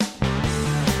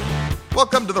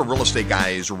Welcome to the Real Estate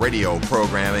Guys radio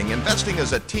programming. Investing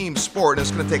is a team sport, and it's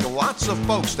going to take lots of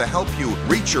folks to help you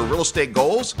reach your real estate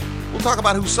goals. We'll talk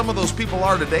about who some of those people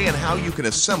are today and how you can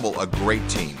assemble a great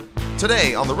team.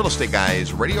 Today on the Real Estate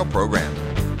Guys radio program.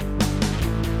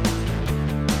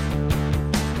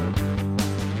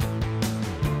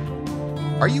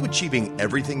 Are you achieving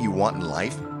everything you want in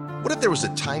life? What if there was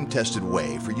a time-tested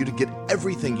way for you to get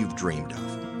everything you've dreamed of?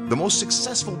 The most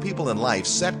successful people in life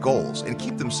set goals and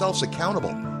keep themselves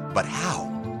accountable. But how?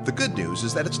 The good news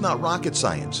is that it's not rocket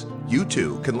science. You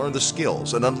too can learn the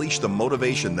skills and unleash the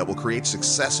motivation that will create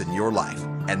success in your life.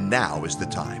 And now is the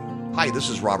time. Hi, this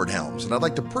is Robert Helms, and I'd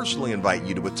like to personally invite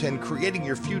you to attend Creating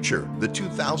Your Future, the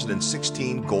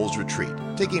 2016 Goals Retreat,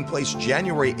 taking place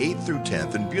January 8th through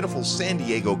 10th in beautiful San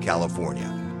Diego,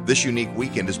 California. This unique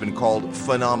weekend has been called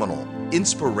phenomenal,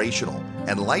 inspirational,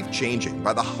 and life-changing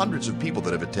by the hundreds of people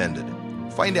that have attended.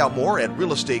 Find out more at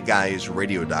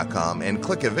realestateguysradio.com and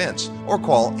click events or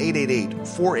call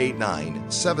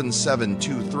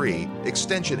 888-489-7723,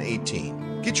 extension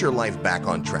 18. Get your life back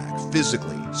on track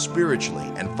physically, spiritually,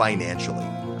 and financially.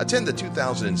 Attend the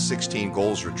 2016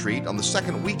 Goals Retreat on the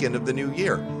second weekend of the new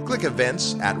year. Click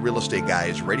events at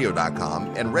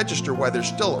realestateguysradio.com and register while there's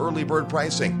still early bird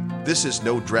pricing. This is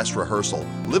no dress rehearsal.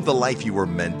 Live the life you were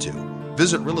meant to.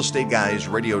 Visit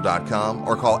realestateguysradio.com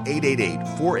or call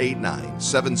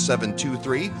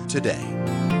 888-489-7723 today.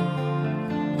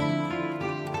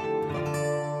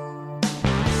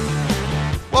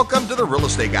 Welcome to the Real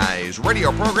Estate Guys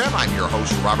radio program. I'm your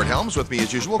host, Robert Helms. With me,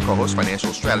 as usual, co-host,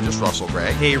 financial strategist Russell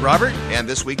Gray. Hey, Robert. And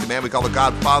this week, the man we call the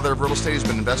godfather of real estate has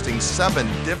been investing 7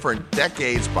 different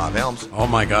decades, Bob Helms. Oh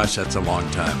my gosh, that's a long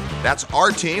time. That's our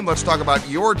team. Let's talk about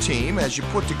your team. As you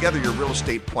put together your real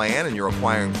estate plan and you're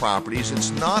acquiring properties,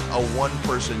 it's not a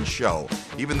one-person show.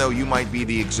 Even though you might be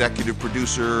the executive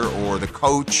producer or the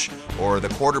coach or the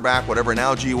quarterback, whatever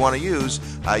analogy you want to use,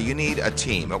 you need a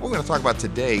team. What we're going to talk about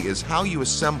today is how you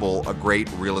assemble a great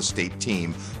real estate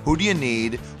team. Who do you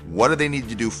need? What do they need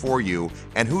to do for you?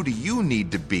 And who do you need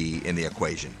to be in the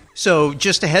equation? So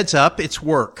just a heads up, it's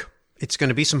work. It's going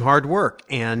to be some hard work.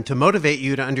 And to motivate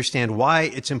you to understand why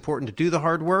it's important to do the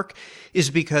hard work is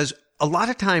because a lot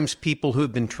of times people who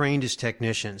have been trained as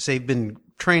technicians, they've been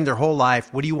trained their whole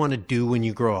life. What do you want to do when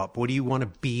you grow up? What do you want to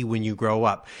be when you grow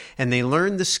up? And they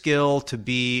learn the skill to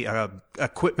be an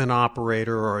equipment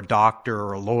operator or a doctor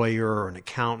or a lawyer or an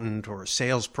accountant or a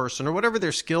salesperson or whatever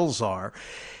their skills are.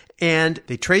 And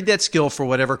they trade that skill for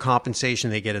whatever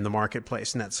compensation they get in the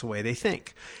marketplace. And that's the way they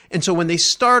think. And so when they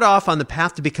start off on the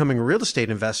path to becoming a real estate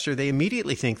investor, they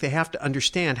immediately think they have to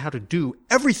understand how to do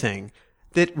everything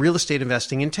that real estate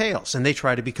investing entails. And they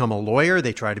try to become a lawyer,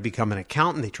 they try to become an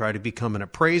accountant, they try to become an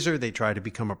appraiser, they try to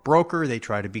become a broker, they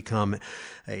try to become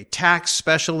a tax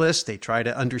specialist, they try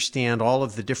to understand all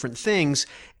of the different things,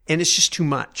 and it's just too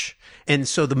much. And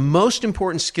so the most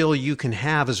important skill you can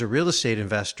have as a real estate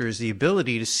investor is the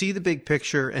ability to see the big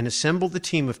picture and assemble the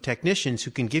team of technicians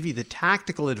who can give you the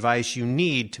tactical advice you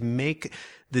need to make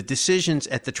the decisions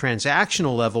at the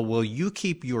transactional level while you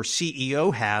keep your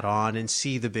CEO hat on and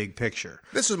see the big picture.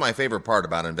 This is my favorite part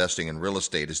about investing in real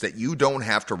estate is that you don't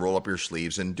have to roll up your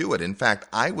sleeves and do it. In fact,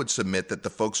 I would submit that the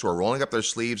folks who are rolling up their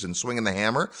sleeves and swinging the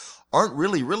hammer aren't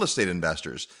really real estate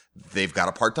investors. They've got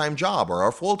a part-time job or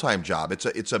a full-time job.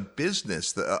 It's a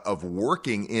business of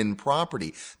working in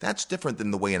property. That's different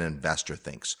than the way an investor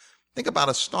thinks. Think about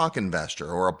a stock investor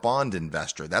or a bond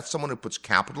investor. That's someone who puts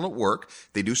capital at work.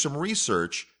 They do some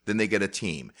research, then they get a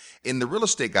team. In the real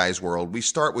estate guys world, we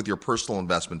start with your personal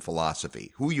investment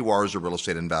philosophy, who you are as a real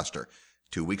estate investor.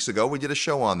 2 weeks ago, we did a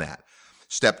show on that.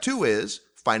 Step 2 is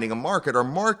finding a market or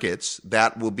markets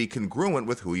that will be congruent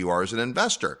with who you are as an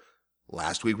investor.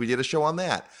 Last week, we did a show on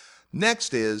that.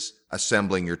 Next is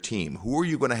assembling your team. Who are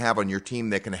you going to have on your team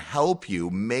that can help you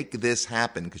make this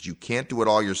happen? Because you can't do it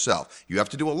all yourself. You have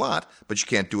to do a lot, but you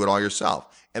can't do it all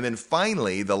yourself. And then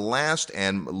finally, the last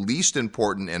and least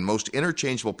important and most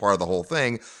interchangeable part of the whole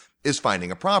thing is finding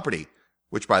a property,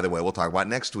 which, by the way, we'll talk about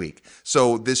next week.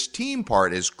 So this team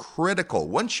part is critical.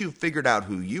 Once you've figured out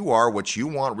who you are, what you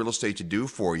want real estate to do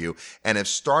for you, and have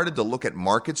started to look at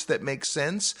markets that make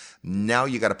sense, now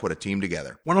you got to put a team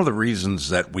together. One of the reasons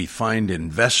that we find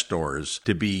investors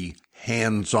to be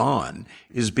hands-on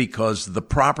is because the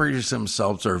properties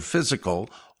themselves are physical,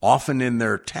 often in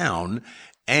their town,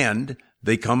 and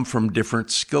they come from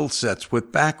different skill sets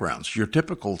with backgrounds. Your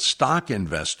typical stock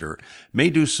investor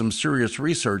may do some serious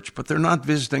research, but they're not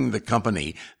visiting the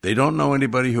company. They don't know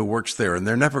anybody who works there, and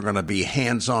they're never going to be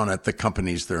hands-on at the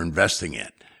companies they're investing in.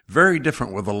 Very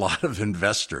different with a lot of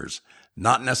investors.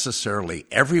 Not necessarily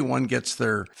everyone gets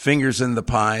their fingers in the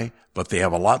pie, but they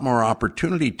have a lot more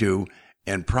opportunity to,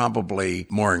 and probably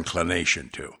more inclination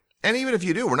to. And even if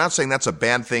you do, we're not saying that's a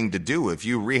bad thing to do. If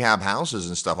you rehab houses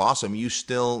and stuff, awesome, you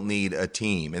still need a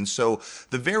team. And so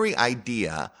the very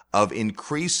idea of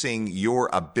increasing your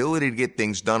ability to get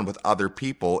things done with other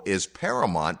people is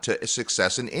paramount to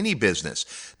success in any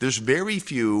business. There's very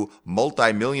few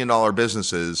multi-million-dollar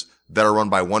businesses that are run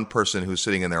by one person who's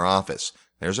sitting in their office.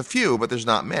 There's a few, but there's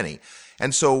not many.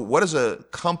 And so what does a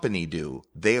company do?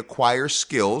 They acquire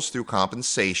skills through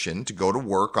compensation to go to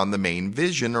work on the main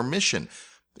vision or mission.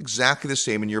 Exactly the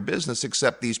same in your business,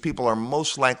 except these people are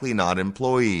most likely not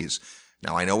employees.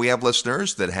 Now, I know we have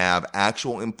listeners that have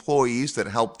actual employees that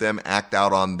help them act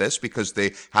out on this because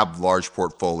they have large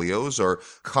portfolios or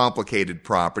complicated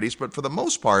properties. But for the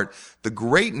most part, the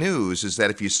great news is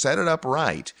that if you set it up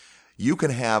right, you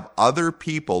can have other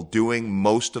people doing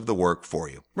most of the work for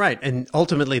you. Right. And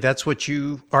ultimately, that's what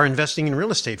you are investing in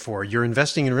real estate for. You're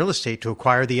investing in real estate to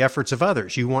acquire the efforts of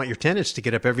others. You want your tenants to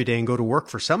get up every day and go to work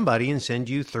for somebody and send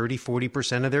you 30,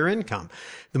 40% of their income.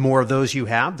 The more of those you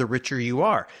have, the richer you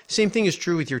are. Same thing is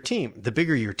true with your team. The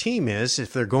bigger your team is,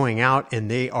 if they're going out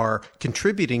and they are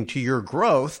contributing to your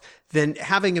growth, then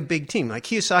having a big team. Like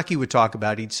Kiyosaki would talk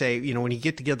about, he'd say, when he'd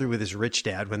get together with his rich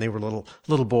dad when they were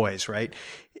little boys, right?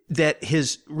 That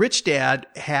his rich dad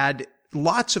had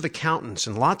lots of accountants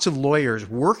and lots of lawyers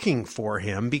working for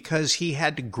him because he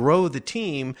had to grow the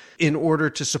team in order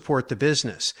to support the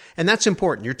business. And that's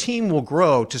important. Your team will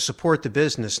grow to support the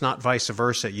business, not vice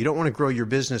versa. You don't want to grow your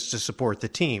business to support the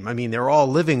team. I mean, they're all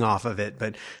living off of it,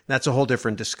 but that's a whole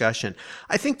different discussion.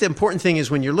 I think the important thing is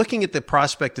when you're looking at the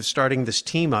prospect of starting this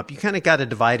team up, you kind of got to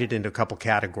divide it into a couple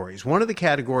categories. One of the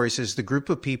categories is the group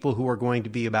of people who are going to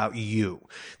be about you.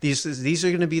 These are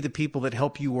going to be the people that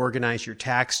help you organize your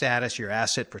tax status, your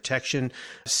asset protection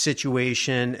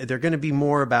situation. They're going to be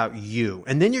more about you.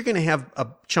 And then you're going to have a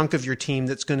chunk of your team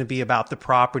that's going to be about the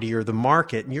property or the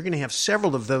market. And you're going to have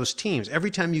several of those teams.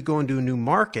 Every time you go into a new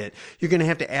market, you're going to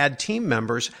have to add team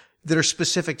members that are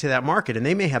specific to that market. And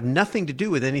they may have nothing to do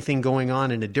with anything going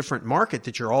on in a different market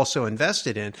that you're also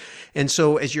invested in. And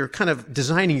so as you're kind of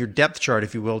designing your depth chart,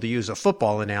 if you will, to use a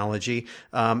football analogy,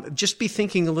 just be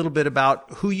thinking a little bit about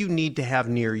who you need to have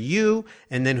near you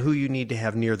and then who you need to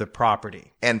have near the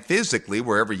property. And physically,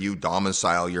 wherever you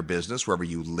domicile your business, wherever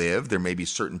you live, there may be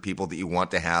certain people that you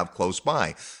want to have close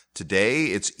by. Today,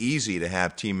 it's easy to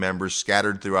have team members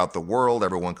scattered throughout the world.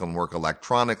 Everyone can work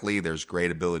electronically. There's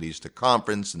great abilities to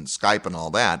conference and Skype and all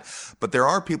that. But there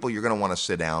are people you're going to want to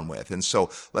sit down with. And so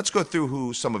let's go through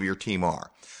who some of your team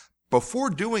are. Before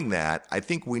doing that, I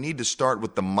think we need to start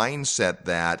with the mindset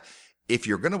that if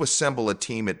you're going to assemble a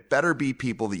team, it better be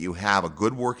people that you have a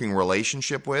good working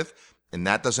relationship with. And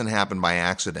that doesn't happen by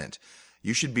accident.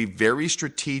 You should be very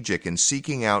strategic in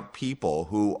seeking out people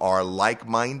who are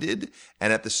like-minded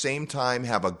and at the same time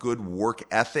have a good work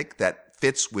ethic that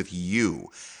fits with you.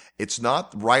 It's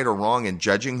not right or wrong in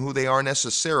judging who they are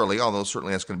necessarily, although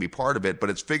certainly that's going to be part of it, but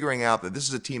it's figuring out that this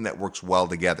is a team that works well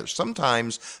together.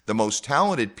 Sometimes the most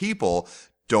talented people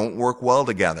don't work well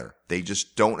together. They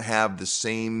just don't have the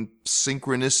same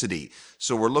synchronicity.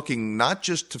 So we're looking not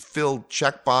just to fill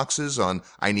check boxes on,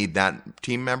 I need that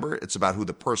team member. It's about who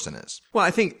the person is. Well,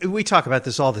 I think we talk about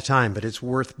this all the time, but it's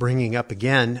worth bringing up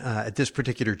again at this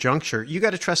particular juncture. You got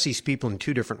to trust these people in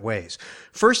two different ways.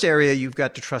 First area you've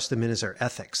got to trust them in is their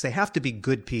ethics. They have to be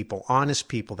good people, honest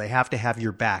people. They have to have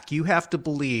your back. You have to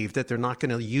believe that they're not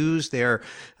going to use their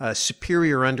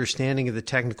superior understanding of the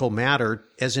technical matter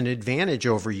as an advantage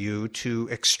over you to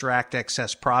extract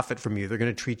excess profit from you. They're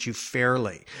going to treat you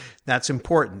fairly. That's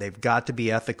important. They've got to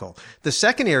be ethical. The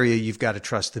second area you've got to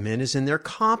trust them in is in their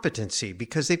competency,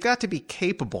 because they've got to be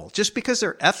capable. Just because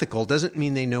they're ethical doesn't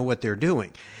mean they know what they're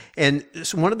doing. And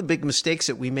so one of the big mistakes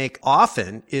that we make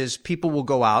often is people will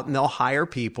go out and they'll hire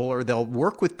people or they'll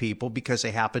work with people because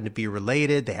they happen to be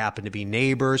related, they happen to be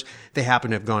neighbors, they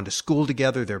happen to have gone to school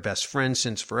together, they're best friends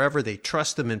since forever. They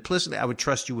trust them implicitly. I would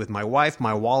trust you with my wife,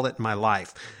 my wallet, and my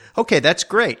life. Okay, that's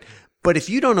great. But if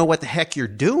you don't know what the heck you're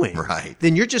doing, right,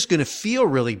 then you're just going to feel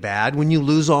really bad when you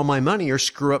lose all my money or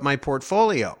screw up my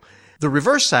portfolio. The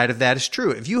reverse side of that is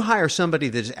true. If you hire somebody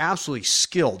that is absolutely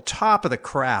skilled, top of the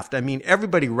craft, I mean,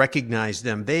 everybody recognized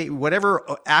them. Whatever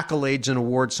accolades and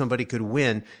awards somebody could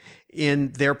win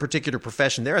in their particular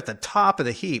profession, they're at the top of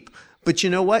the heap. But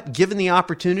you know what? Given the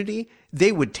opportunity,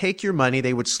 they would take your money,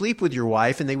 they would sleep with your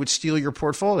wife, and they would steal your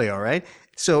portfolio, right?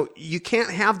 So you can't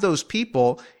have those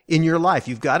people in your life.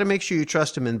 You've got to make sure you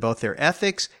trust them in both their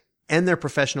ethics and their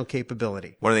professional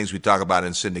capability. One of the things we talk about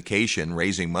in syndication,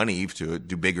 raising money to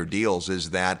do bigger deals,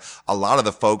 is that a lot of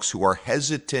the folks who are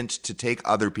hesitant to take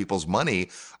other people's money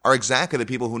are exactly the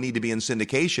people who need to be in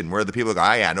syndication, where the people go,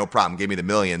 oh yeah, no problem, give me the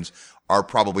millions, are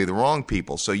probably the wrong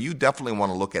people. So you definitely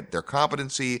want to look at their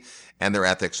competency and their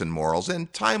ethics and morals,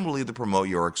 and time will either promote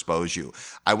you or expose you.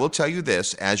 I will tell you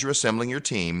this, as you're assembling your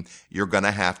team, you're going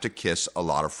to have to kiss a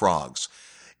lot of frogs.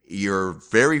 Your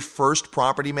very first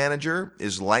property manager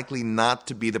is likely not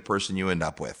to be the person you end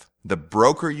up with. The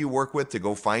broker you work with to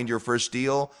go find your first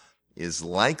deal is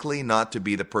likely not to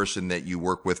be the person that you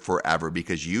work with forever,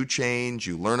 because you change,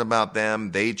 you learn about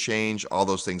them, they change, all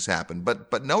those things happen.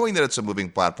 But knowing that it's a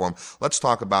moving platform, let's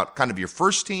talk about kind of your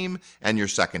first team and your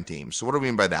second team. So what do we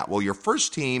mean by that? Well, your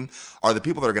first team are the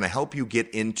people that are going to help you get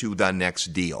into the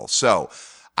next deal. So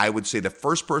I would say the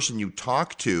first person you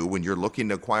talk to when you're looking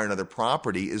to acquire another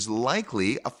property is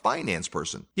likely a finance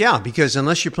person. Yeah, because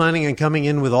unless you're planning on coming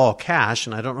in with all cash,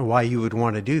 and I don't know why you would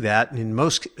want to do that, in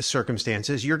most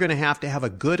circumstances, you're going to have a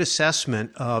good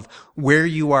assessment of where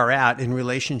you are at in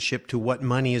relationship to what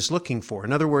money is looking for.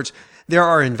 In other words, there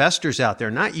are investors out there,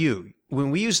 not you.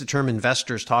 When we use the term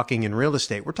investors talking in real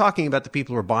estate, we're talking about the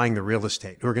people who are buying the real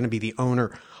estate, who are going to be the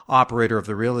owner, operator of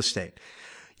the real estate.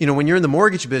 You know, when you're in the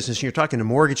mortgage business and you're talking to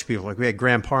mortgage people, like we had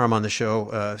Graham Parham on the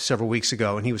show several weeks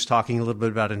ago, and he was talking a little bit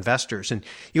about investors. And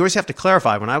you always have to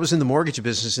clarify. When I was in the mortgage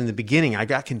business in the beginning, I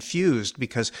got confused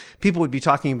because people would be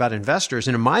talking about investors.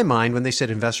 And in my mind, when they said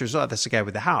investors, oh, that's the guy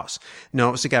with the house. No,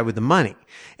 it was the guy with the money.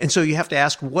 And so you have to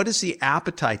ask, what is the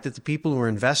appetite that the people who are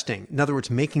investing, in other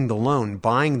words, making the loan,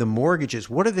 buying the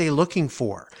mortgages, what are they looking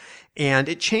for? And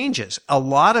it changes. A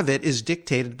lot of it is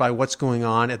dictated by what's going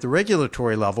on at the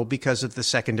regulatory level because of the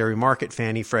secondary market,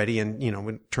 Fannie, Freddie, and, you know,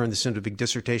 we turn this into a big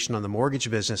dissertation on the mortgage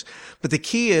business. But the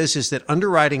key is that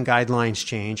underwriting guidelines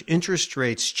change, interest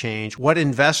rates change, what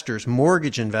investors,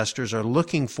 mortgage investors are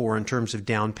looking for in terms of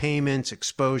down payments,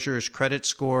 exposures, credit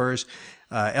scores,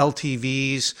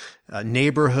 LTVs,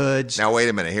 neighborhoods. Now, wait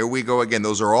a minute. Here we go again.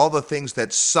 Those are all the things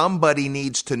that somebody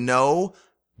needs to know,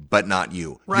 but not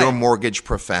you. Right. You're a mortgage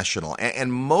professional.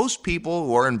 And most people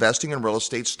who are investing in real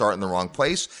estate start in the wrong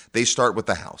place. They start with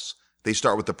the house. They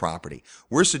start with the property.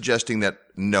 We're suggesting that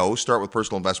no, start with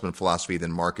personal investment philosophy,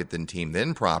 then market, then team,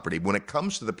 then property. When it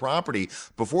comes to the property,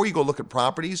 before you go look at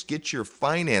properties, get your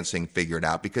financing figured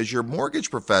out, because your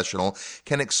mortgage professional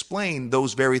can explain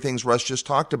those very things Russ just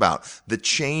talked about, the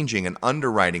changing and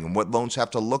underwriting and what loans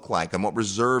have to look like and what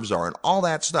reserves are and all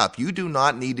that stuff. You do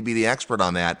not need to be the expert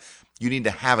on that. You need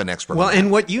to have an expert. Well, on that. and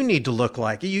what you need to look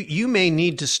like, you may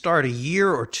need to start a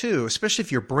year or two, especially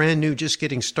if you're brand new, just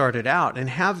getting started out, and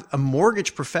have a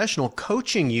mortgage professional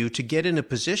coaching you to get in a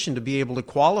position to be able to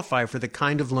qualify for the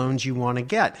kind of loans you want to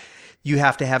get. You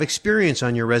have to have experience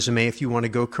on your resume if you want to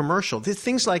go commercial,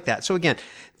 things like that. So again,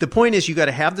 the point is you got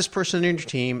to have this person in your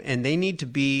team, and they need to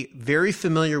be very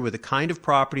familiar with the kind of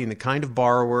property and the kind of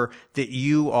borrower that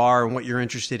you are and what you're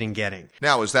interested in getting.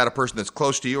 Now, is that a person that's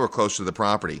close to you or close to the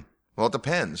property? Well, it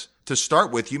depends. To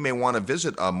start with, you may want to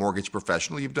visit a mortgage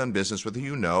professional you've done business with, who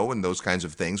you know, and those kinds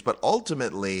of things. But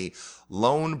ultimately,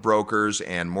 loan brokers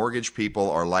and mortgage people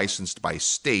are licensed by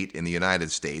state in the United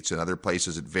States. In other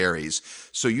places, it varies.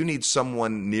 So you need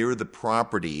someone near the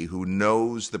property who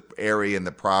knows the area and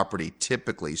the property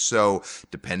typically. So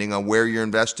depending on where you're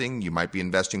investing, you might be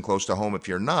investing close to home. If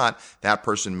you're not, that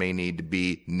person may need to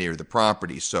be near the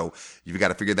property. So you've got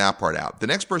to figure that part out. The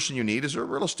next person you need is a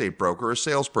real estate broker or a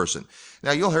salesperson.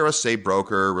 Now, you'll hear us say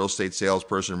broker, real estate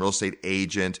salesperson, real estate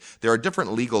agent. There are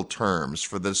different legal terms.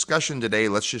 For the discussion today,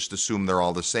 let's just assume they're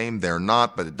all the same. They're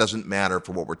not, but it doesn't matter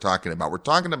for what we're talking about. We're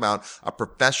talking about a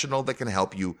professional that can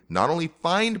help you not only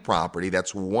find property,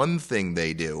 that's one thing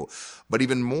they do, but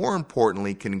even more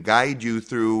importantly, can guide you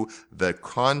through the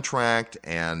contract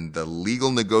and the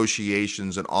legal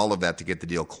negotiations and all of that to get the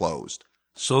deal closed.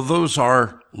 So those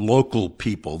are local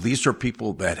people. These are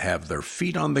people that have their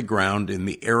feet on the ground in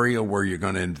the area where you're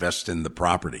going to invest in the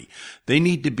property. They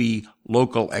need to be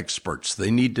local experts.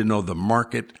 They need to know the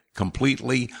market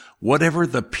completely. Whatever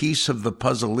the piece of the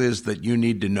puzzle is that you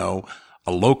need to know,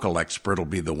 a local expert will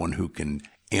be the one who can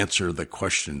answer the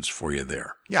questions for you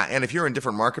there. Yeah, and if you're in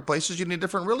different marketplaces, you need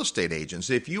different real estate agents.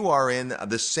 If you are in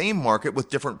the same market with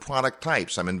different product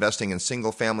types, I'm investing in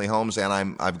single-family homes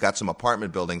and I've got some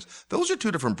apartment buildings, those are two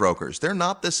different brokers. They're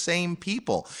not the same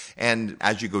people. And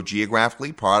as you go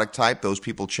geographically, product type, those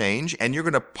people change, and you're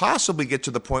going to possibly get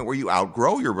to the point where you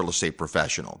outgrow your real estate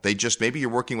professional. Maybe you're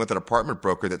working with an apartment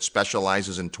broker that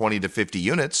specializes in 20 to 50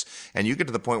 units, and you get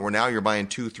to the point where now you're buying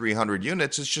 200-300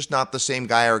 units. It's just not the same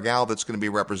guy or gal that's going to be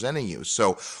representing you.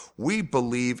 So we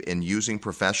believe believe in using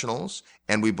professionals,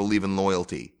 and we believe in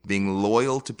loyalty, being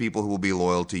loyal to people who will be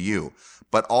loyal to you.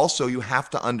 But also you have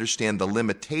to understand the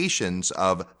limitations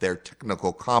of their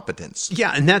technical competence.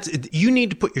 Yeah, and you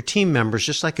need to put your team members,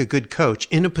 just like a good coach,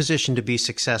 in a position to be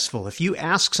successful. If you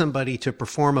ask somebody to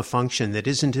perform a function that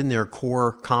isn't in their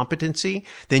core competency,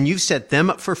 then you've set them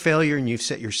up for failure and you've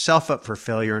set yourself up for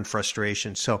failure and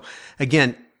frustration. So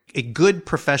again, a good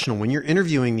professional, when you're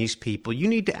interviewing these people, you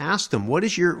need to ask them, what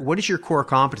is your core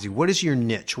competency? What is your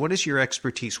niche? What is your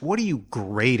expertise? What are you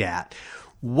great at?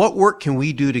 What work can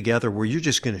we do together where you're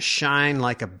just going to shine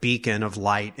like a beacon of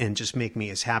light and just make me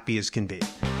as happy as can be?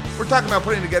 We're talking about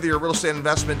putting together your real estate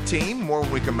investment team. More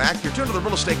when we come back. You're tuned to the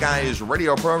Real Estate Guys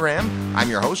radio program. I'm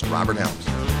your host, Robert Helms.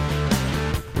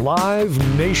 Live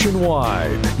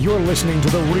nationwide, you're listening to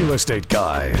the Real Estate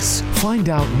Guys. Find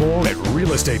out more at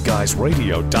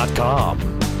realestateguysradio.com.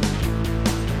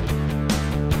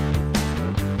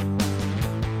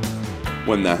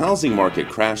 When the housing market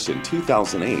crashed in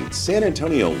 2008, San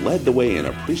Antonio led the way in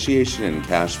appreciation and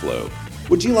cash flow.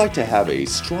 Would you like to have a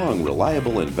strong,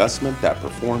 reliable investment that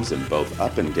performs in both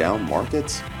up and down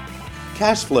markets?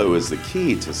 Cash flow is the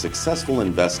key to successful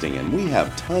investing, and we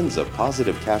have tons of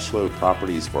positive cash flow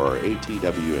properties for our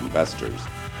ATW investors.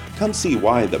 Come see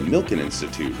why the Milken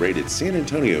Institute rated San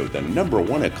Antonio the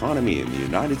 #1 economy in the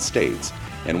United States,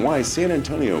 and why San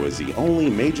Antonio is the only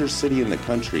major city in the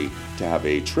country to have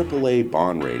a AAA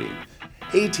bond rating.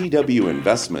 ATW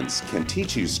Investments can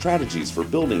teach you strategies for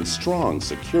building strong,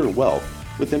 secure wealth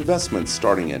with investments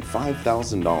starting at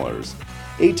 $5,000.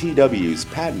 ATW's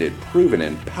patented, proven,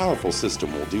 and powerful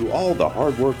system will do all the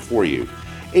hard work for you.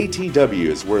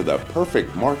 ATW is where the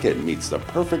perfect market meets the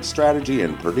perfect strategy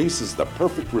and produces the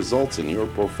perfect results in your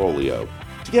portfolio.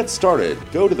 To get started,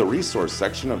 go to the resource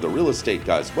section of the Real Estate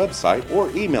Guys website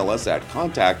or email us at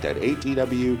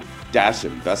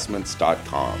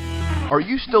contact@atw-investments.com. Are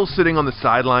you still sitting on the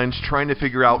sidelines trying to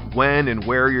figure out when and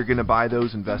where you're going to buy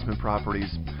those investment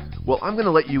properties? Well, I'm going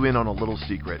to let you in on a little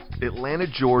secret. Atlanta,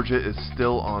 Georgia is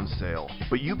still on sale,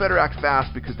 but you better act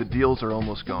fast because the deals are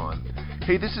almost gone.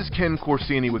 Hey, this is Ken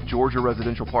Corsini with Georgia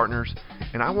Residential Partners,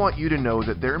 and I want you to know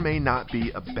that there may not be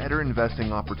a better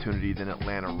investing opportunity than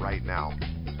Atlanta right now.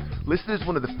 Listed as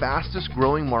one of the fastest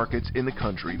growing markets in the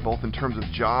country, both in terms of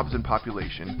jobs and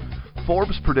population,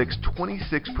 Forbes predicts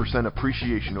 26%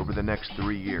 appreciation over the next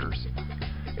 3 years.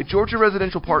 At Georgia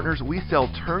Residential Partners, we sell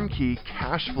turnkey,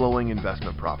 cash-flowing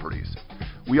investment properties.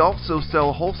 We also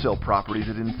sell wholesale properties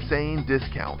at insane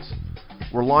discounts.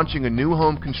 We're launching a new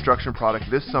home construction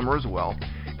product this summer as well,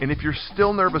 and if you're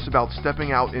still nervous about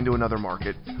stepping out into another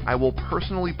market, I will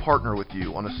personally partner with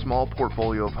you on a small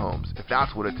portfolio of homes, if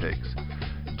that's what it takes.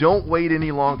 Don't wait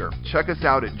any longer. Check us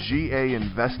out at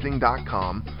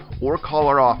gainvesting.com or call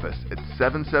our office at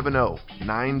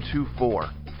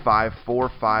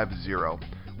 770-924-5450.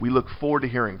 We look forward to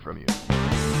hearing from you.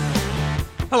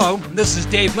 Hello, this is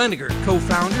Dave Lendiger,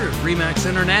 co-founder of RE/MAX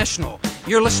International.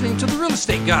 You're listening to the Real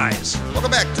Estate Guys. Welcome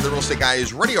back to the Real Estate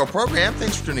Guys radio program.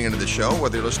 Thanks for tuning into the show.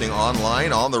 Whether you're listening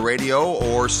online, on the radio,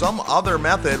 or some other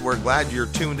method, we're glad you're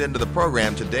tuned into the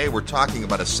program. Today, we're talking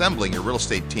about assembling your real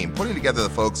estate team, putting together the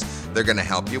folks that are going to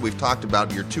help you. We've talked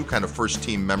about your two kind of first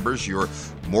team members, your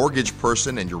mortgage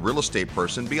person and your real estate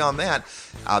person. Beyond that,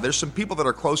 there's some people that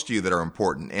are close to you that are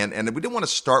important. And we didn't want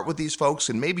to start with these folks,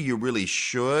 and maybe you really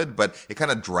should, but it kind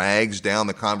of drags down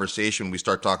the conversation when we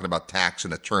start talking about tax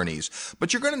and attorneys.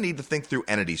 But you're going to need to think through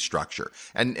entity structure.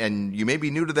 And you may be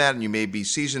new to that and you may be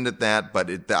seasoned at that,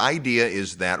 but the idea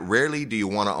is that rarely do you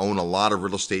want to own a lot of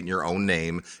real estate in your own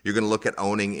name. You're going to look at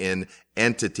owning in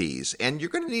entities, and you're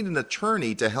going to need an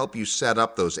attorney to help you set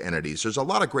up those entities. There's a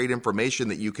lot of great information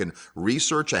that you can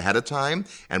research ahead of time,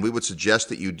 and we would suggest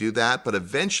that you do that, but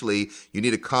eventually you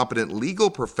need a competent legal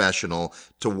professional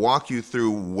to walk you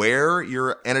through where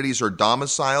your entities are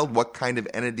domiciled, what kind of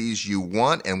entities you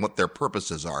want, and what their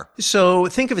purposes are. So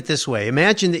think of it this way.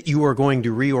 Imagine that you are going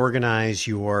to reorganize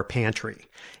your pantry.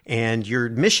 And your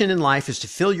mission in life is to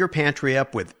fill your pantry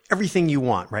up with everything you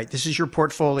want, right? This is your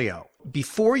portfolio.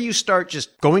 Before you start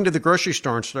just going to the grocery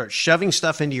store and start shoving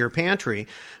stuff into your pantry,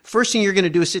 first thing you're going to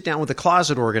do is sit down with a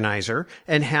closet organizer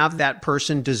and have that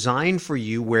person design for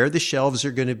you where the shelves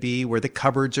are going to be, where the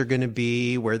cupboards are going to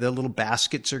be, where the little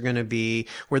baskets are going to be,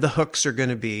 where the hooks are going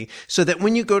to be, so that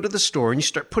when you go to the store and you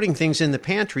start putting things in the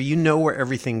pantry, you know where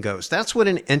everything goes. That's what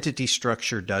an entity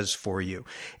structure does for you.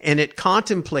 And it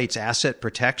contemplates asset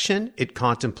protection. It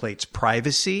contemplates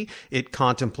privacy. It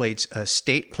contemplates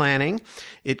estate planning.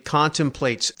 It contemplates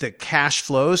the cash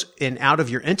flows, and out of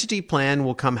your entity plan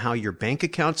will come how your bank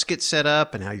accounts get set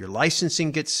up and how your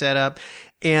licensing gets set up.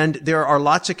 And there are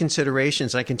lots of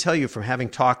considerations. I can tell you from having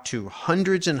talked to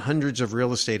hundreds and hundreds of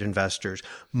real estate investors,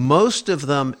 most of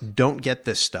them don't get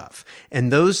this stuff.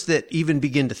 And those that even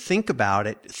begin to think about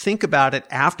it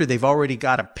after they've already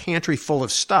got a pantry full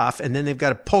of stuff, and then they've got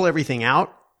to pull everything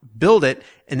out, build it,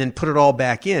 and then put it all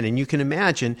back in. And you can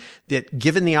imagine that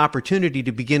given the opportunity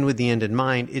to begin with the end in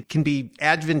mind, it can be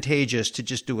advantageous to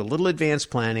just do a little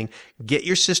advanced planning, get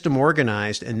your system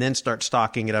organized, and then start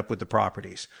stocking it up with the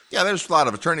properties. Yeah, there's a lot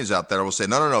of attorneys out there that will say,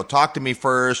 no, talk to me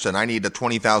first, and I need a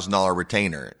 $20,000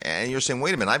 retainer. And you're saying,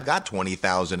 wait a minute, I've got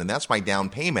 $20,000, and that's my down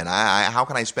payment. How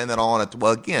can I spend that all on it?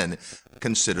 Well, again,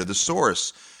 consider the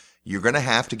source. You're going to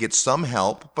have to get some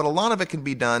help, but a lot of it can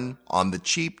be done on the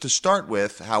cheap to start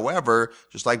with. However,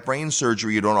 just like brain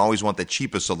surgery, you don't always want the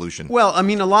cheapest solution. Well, I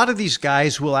mean, a lot of these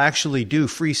guys will actually do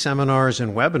free seminars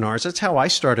and webinars. That's how I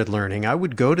started learning. I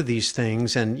would go to these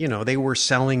things and, they were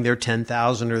selling their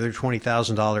 $10,000 or their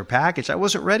 $20,000 package. I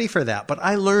wasn't ready for that, but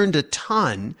I learned a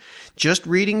ton just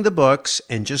reading the books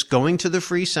and just going to the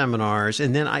free seminars.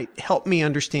 And then it helped me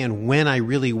understand when I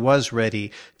really was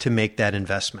ready to make that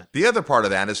investment. The other part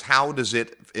of that is how does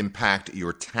it impact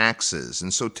your taxes?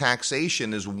 And so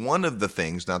taxation is one of the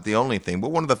things, not the only thing,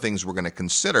 but one of the things we're going to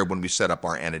consider when we set up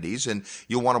our entities. And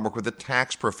you'll want to work with a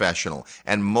tax professional.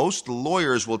 And most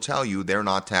lawyers will tell you they're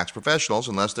not tax professionals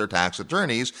unless they're tax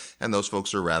attorneys, and those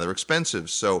folks are rather expensive.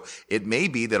 So it may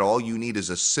be that all you need is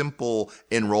a simple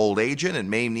enrolled agent. It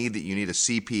may need that you need a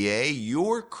CPA.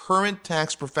 Your current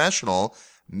tax professional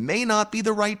may not be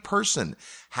the right person.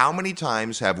 How many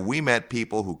times have we met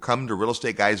people who come to Real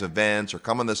Estate Guys events or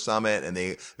come on the summit, and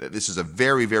this is a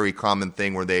very, very common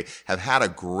thing where they have had a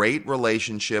great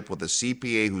relationship with a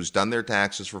CPA who's done their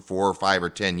taxes for 4 or 5 or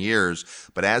 10 years,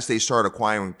 but as they start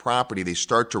acquiring property, they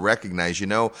start to recognize,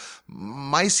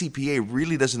 my CPA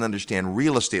really doesn't understand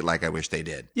real estate like I wish they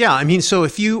did. Yeah, I mean, so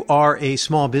if you are a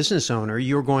small business owner,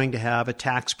 you're going to have a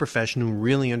tax professional who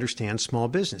really understands small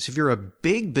business. If you're a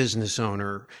big business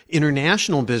owner,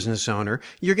 international business owner,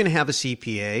 you're going to have a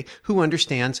CPA who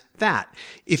understands that.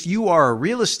 If you are a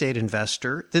real estate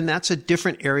investor, then that's a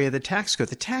different area of the tax code.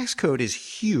 The tax code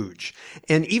is huge.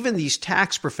 And even these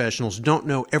tax professionals don't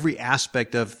know every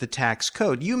aspect of the tax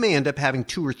code. You may end up having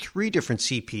 2 or 3 different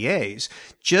CPAs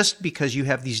just because you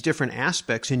have these different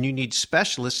aspects and you need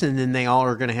specialists, and then they all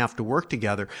are going to have to work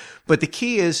together. But the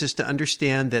key is to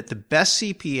understand that the best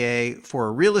CPA for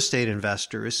a real estate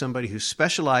investor is somebody who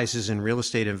specializes in real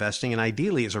estate investing and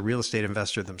ideally is a real estate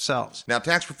investor themselves. Now,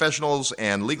 tax professionals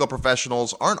and legal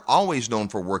professionals aren't always known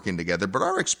for working together, but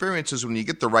our experience is when you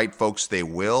get the right folks, they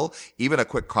will. Even a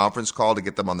quick conference call to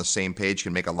get them on the same page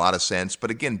can make a lot of sense. But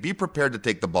again, be prepared to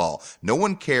take the ball. No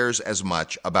one cares as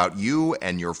much about you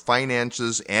and your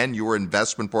finances and your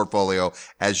investment portfolio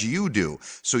as you do.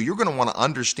 So you're going to want to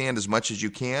understand as much as you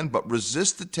can, but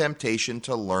resist the temptation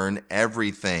to learn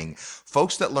everything.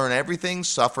 Folks that learn everything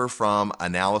suffer from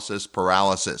analysis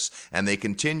paralysis, and they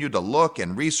continue to look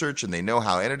and research, and they know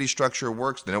how entity structure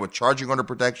works, they know what charging order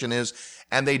protection is,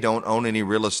 and they don't own any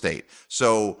real estate.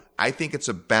 So I think it's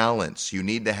a balance. You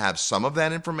need to have some of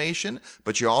that information,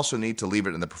 but you also need to leave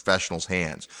it in the professional's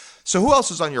hands. So who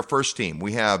else is on your first team?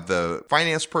 We have the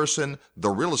finance person, the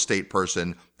real estate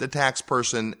person, the tax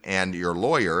person, and your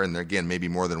lawyer, and again, maybe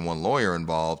more than one lawyer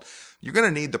involved. You're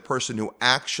going to need the person who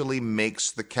actually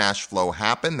makes the cash flow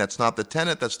happen. That's not the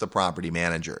tenant, that's the property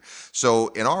manager. So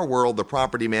in our world, the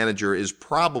property manager is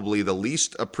probably the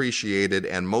least appreciated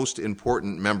and most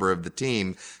important member of the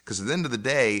team, because at the end of the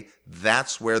day,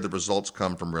 that's where the results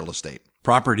come from real estate.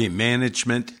 Property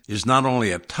management is not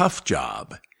only a tough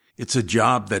job, it's a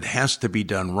job that has to be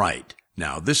done right.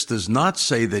 Now, this does not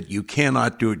say that you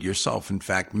cannot do it yourself. In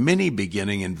fact, many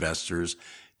beginning investors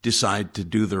decide to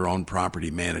do their own property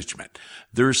management.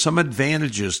 There are some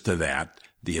advantages to that.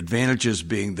 The advantages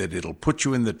being that it'll put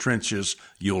you in the trenches.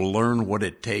 You'll learn what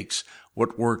it takes,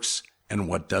 what works, and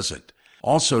what doesn't.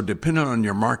 Also, depending on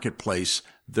your marketplace,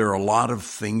 there are a lot of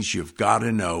things you've got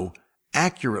to know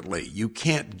accurately. You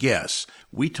can't guess.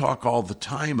 We talk all the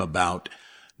time about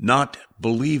not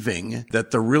believing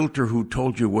that the realtor who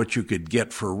told you what you could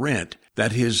get for rent,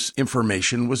 that his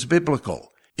information was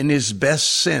biblical. In his best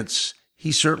sense,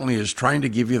 he certainly is trying to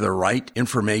give you the right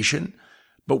information,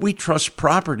 but we trust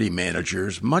property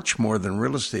managers much more than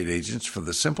real estate agents for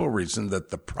the simple reason that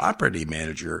the property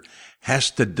manager has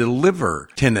to deliver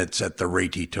tenants at the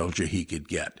rate he told you he could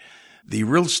get. The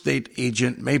real estate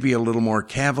agent may be a little more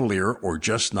cavalier or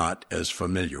just not as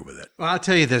familiar with it. Well, I'll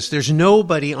tell you this. There's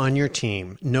nobody on your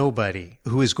team, nobody,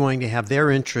 who is going to have their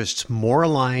interests more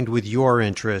aligned with your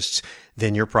interests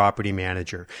than your property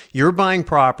manager. You're buying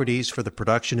properties for the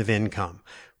production of income.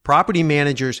 Property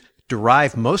managers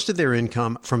derive most of their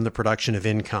income from the production of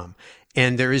income.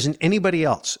 And there isn't anybody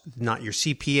else, not your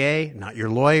CPA, not your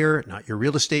lawyer, not your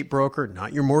real estate broker,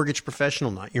 not your mortgage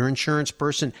professional, not your insurance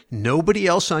person, nobody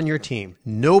else on your team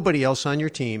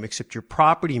except your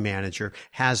property manager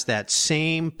has that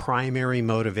same primary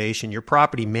motivation. Your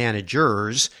property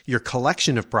managers, your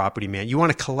collection of property you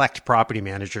want to collect property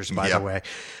managers, by the way.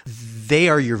 They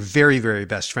are your very, very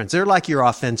best friends. They're like your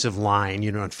offensive line,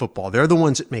 in football. They're the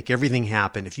ones that make everything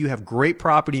happen. If you have great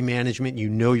property management,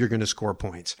 you're going to score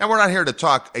points. And we're not here to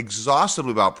talk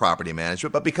exhaustively about property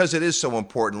management, but because it is so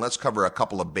important, let's cover a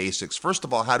couple of basics. First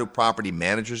of all, how do property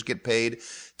managers get paid?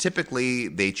 Typically,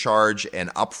 they charge an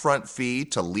upfront fee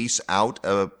to lease out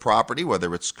a property,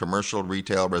 whether it's commercial,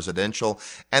 retail, residential,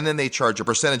 and then they charge a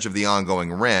percentage of the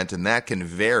ongoing rent, and that can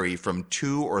vary from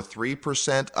 2 or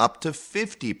 3% up to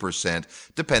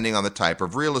 50%, depending on the type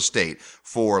of real estate.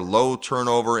 For low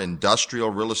turnover industrial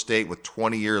real estate with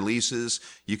 20-year leases,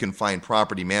 you can find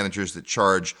property managers that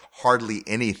charge hardly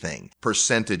anything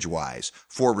percentage-wise.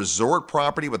 For resort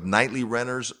property with nightly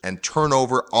renters and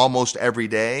turnover almost every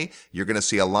day, you're going to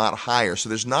see a lot higher. So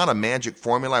there's not a magic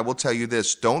formula. I will tell you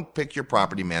this, don't pick your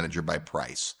property manager by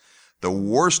price. The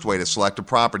worst way to select a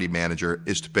property manager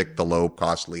is to pick the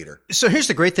low-cost leader. So here's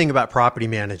the great thing about property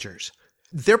managers.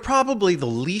 They're probably the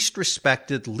least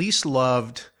respected, least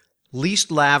loved,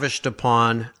 least lavished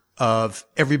upon of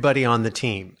everybody on the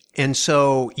team. And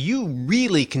so you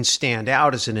really can stand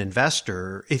out as an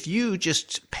investor if you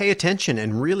just pay attention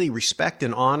and really respect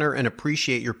and honor and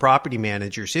appreciate your property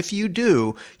managers. If you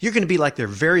do, you're going to be like their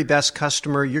very best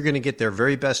customer. You're going to get their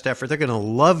very best effort. They're going to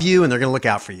love you and they're going to look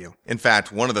out for you. In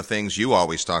fact, one of the things you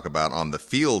always talk about on the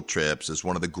field trips is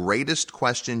one of the greatest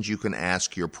questions you can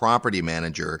ask your property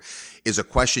manager is a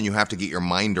question you have to get your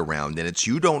mind around. And it's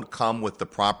you don't come with the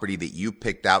property that you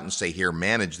picked out and say, here,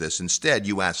 manage this. Instead,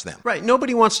 you ask them. Right.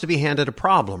 Nobody wants to be handed a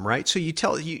problem, right? So you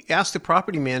ask the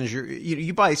property manager,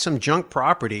 you buy some junk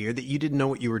property or that you didn't know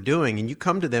what you were doing, and you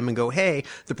come to them and go, hey,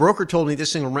 the broker told me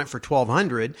this thing will rent for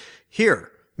 $1,200.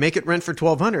 Here, make it rent for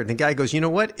 $1,200. And the guy goes, you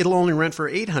know what? It'll only rent for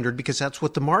 $800 because that's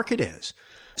what the market is.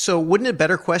 So wouldn't a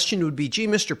better question would be, gee,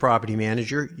 Mr. Property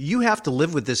Manager, you have to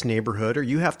live with this neighborhood or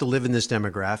you have to live in this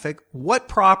demographic. What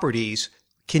properties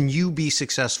can you be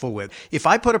successful with? If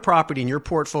I put a property in your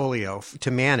portfolio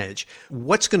to manage,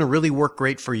 what's going to really work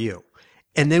great for you?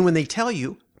 And then when they tell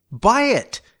you, buy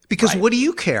it. Because What do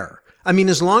you care? I mean,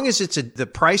 as long as the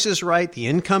price is right, the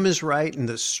income is right, and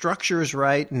the structure is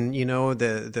right, and,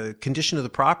 the condition of the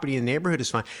property and the neighborhood is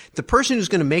fine. The person who's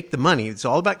going to make the money, it's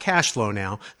all about cash flow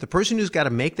now. The person who's got to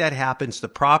make that happen is the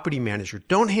property manager.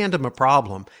 Don't hand them a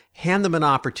problem. Hand them an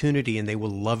opportunity and they will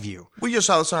love you. We just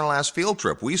saw this on our last field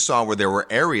trip. We saw where there were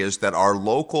areas that our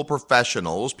local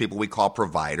professionals, people we call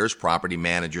providers, property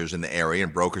managers in the area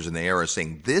and brokers in the area,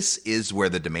 saying this is where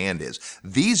the demand is.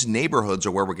 These neighborhoods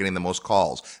are where we're getting the most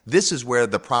calls. This is where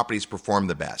the properties perform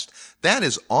the best. That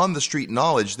is on the street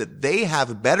knowledge that they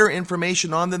have better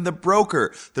information on than the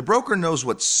broker. The broker knows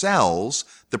what sells.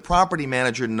 The property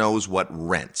manager knows what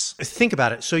rents. Think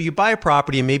about it. So you buy a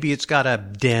property and maybe it's got a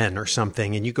den or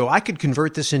something and you go, I could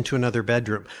convert this into another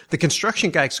bedroom. The construction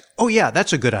guy goes, oh yeah,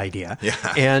 that's a good idea.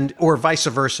 Yeah. Or vice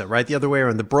versa, right? The other way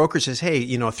around. The broker says, hey,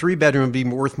 a 3-bedroom would be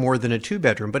worth more than a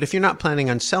 2-bedroom. But if you're not planning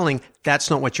on selling, that's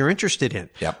not what you're interested in.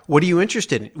 Yep. What are you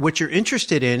interested in? What you're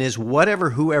interested in is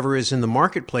whoever is in the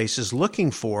marketplace is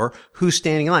looking for, who's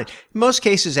standing in line. In most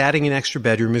cases, adding an extra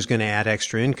bedroom is going to add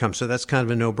extra income. So that's kind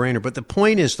of a no-brainer. But the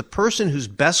point is the person who's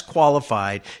best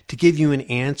qualified to give you an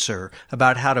answer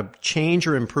about how to change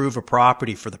or improve a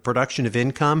property for the production of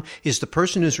income is the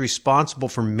person who's responsible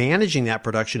for managing that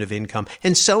production of income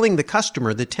and selling the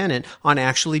customer, the tenant, on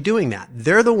actually doing that.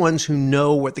 They're the ones who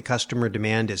know what the customer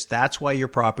demand is. That's why your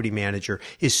property manager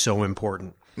is so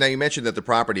important. Now, you mentioned that the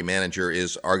property manager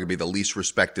is arguably the least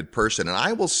respected person, and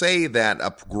I will say that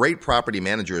a great property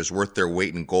manager is worth their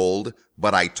weight in gold,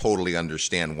 but I totally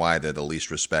understand why they're the least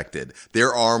respected.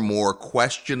 There are more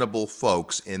questionable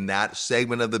folks in that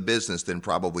segment of the business than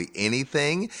probably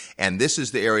anything, and this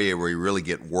is the area where you really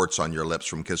get warts on your lips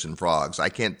from kissing frogs. I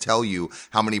can't tell you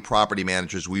how many property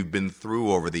managers we've been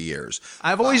through over the years.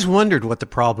 I've always wondered what the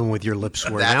problem with your lips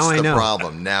were. That's now I know. the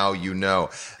problem. Now you know.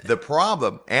 The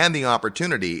problem and the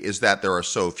opportunity is that there are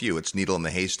so few. It's needle in the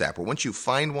haystack. But once you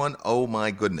find one, oh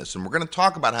my goodness. And we're going to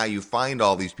talk about how you find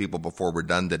all these people before we're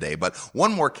done today. But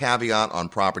one more caveat on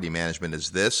property management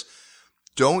is this.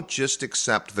 Don't just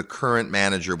accept the current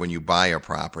manager when you buy a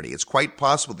property. It's quite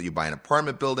possible that you buy an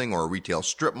apartment building or a retail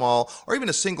strip mall or even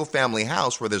a single family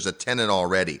house where there's a tenant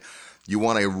already. You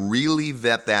want to really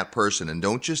vet that person, and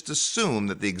don't just assume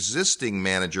that the existing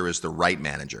manager is the right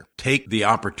manager. Take the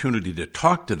opportunity to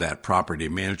talk to that property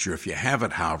manager if you have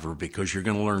it, however, because you're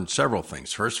going to learn several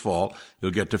things. First of all,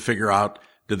 you'll get to figure out,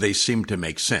 do they seem to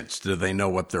make sense? Do they know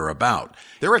what they're about?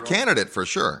 They're a candidate for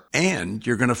sure. And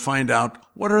you're going to find out,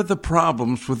 what are the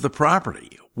problems with the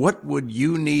property? What would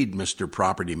you need, Mr.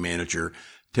 Property Manager,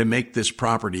 to make this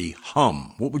property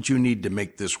hum? What would you need to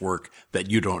make this work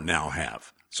that you don't now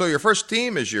have? So your first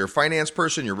team is your finance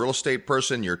person, your real estate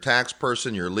person, your tax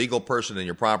person, your legal person, and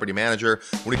your property manager.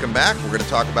 When we come back, we're going to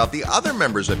talk about the other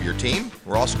members of your team.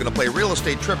 We're also going to play real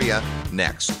estate trivia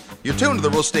next. You're tuned to the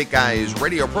Real Estate Guys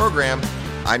radio program.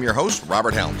 I'm your host,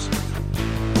 Robert Helms.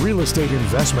 Real estate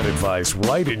investment advice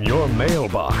right in your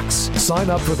mailbox. Sign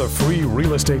up for the free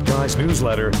Real Estate Guys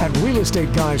newsletter at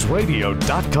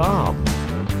realestateguysradio.com.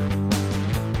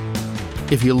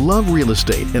 If you love real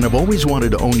estate and have always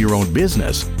wanted to own your own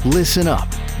business, listen up.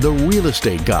 The Real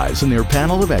Estate Guys and their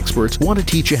panel of experts want to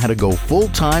teach you how to go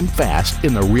full-time fast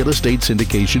in the real estate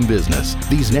syndication business.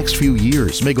 These next few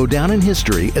years may go down in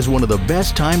history as one of the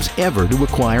best times ever to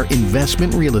acquire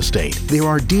investment real estate. There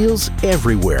are deals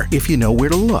everywhere if you know where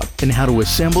to look and how to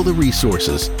assemble the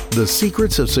resources. The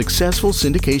Secrets of Successful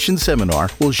Syndication seminar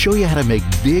will show you how to make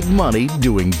big money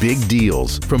doing big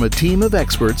deals from a team of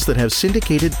experts that have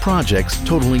syndicated projects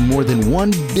totaling more than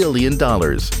 $1 billion.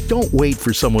 Don't wait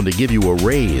for someone to give you a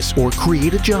raise or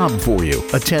create a job for you.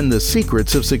 Attend the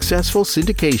Secrets of Successful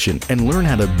Syndication and learn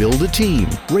how to build a team,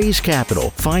 raise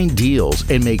capital, find deals,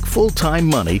 and make full-time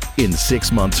money in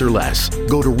 6 months or less.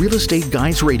 Go to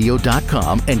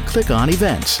realestateguysradio.com and click on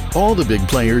events. All the big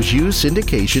players use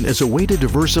syndication as a way to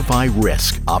diversify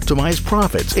risk, optimize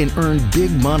profits, and earn big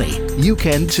money. You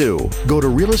can too. Go to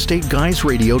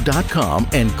realestateguysradio.com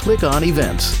and click on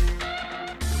events.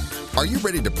 Are you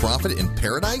ready to profit in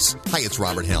paradise? Hi, it's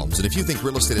Robert Helms, and if you think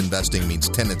real estate investing means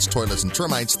tenants, toilets, and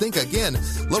termites, think again.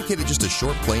 Located just a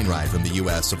short plane ride from the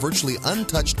U.S., a virtually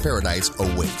untouched paradise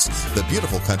awaits, the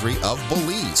beautiful country of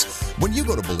Belize. When you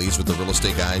go to Belize with the Real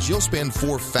Estate Guys, you'll spend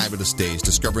 4 fabulous days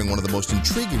discovering one of the most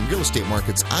intriguing real estate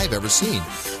markets I've ever seen.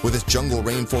 With its jungle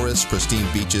rainforests, pristine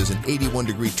beaches, and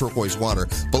 81-degree turquoise water,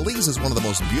 Belize is one of the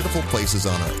most beautiful places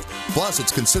on earth. Plus,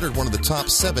 it's considered one of the top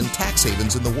 7 tax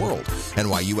havens in the world. And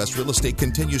while U.S. real estate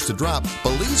continues to drop,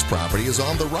 Belize property is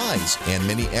on the rise, and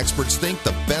many experts think the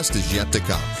best is yet to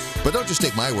come. But don't just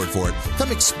take my word for it.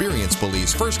 Come experience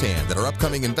Belize firsthand at our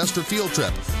upcoming investor field trip.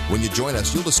 When you join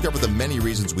us, you'll discover the many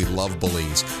reasons we love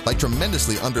Belize, like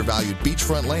tremendously undervalued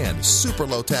beachfront land, super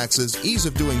low taxes, ease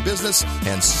of doing business,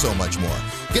 and so much more.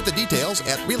 Get the details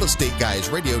at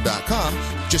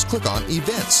realestateguysradio.com. Just click on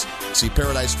events. See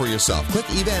paradise for yourself. Click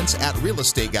events at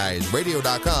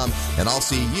realestateguysradio.com, and I'll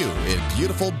see you in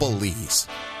beautiful Belize.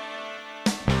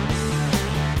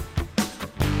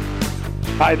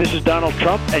 Hi, this is Donald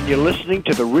Trump, and you're listening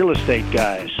to the Real Estate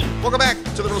Guys. Welcome back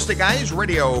to the Real Estate Guys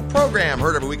radio program.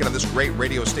 Heard every weekend on this great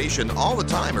radio station all the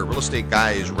time at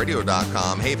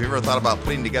realestateguysradio.com. Hey, if you've ever thought about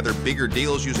putting together bigger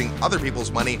deals using other people's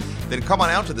money, then come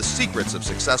on out to the Secrets of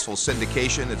Successful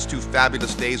Syndication. It's 2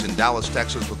 fabulous days in Dallas,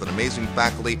 Texas with an amazing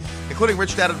faculty, including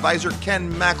Rich Dad Advisor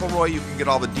Ken McElroy. You can get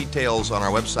all the details on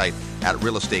our website at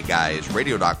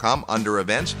realestateguysradio.com under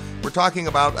events. We're talking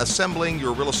about assembling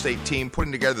your real estate team,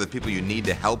 putting together the people you need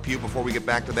to help you. Before we get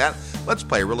back to that, let's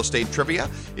play real estate trivia.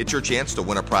 It's your chance to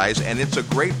win a prize, and it's a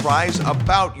great prize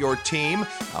about your team.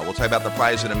 We'll tell you about the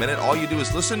prize in a minute. All you do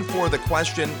is listen for the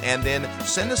question and then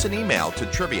send us an email to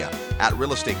trivia at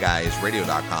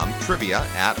realestateguysradio.com, trivia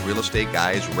at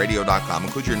realestateguysradio.com.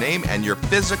 Include your name and your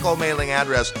physical mailing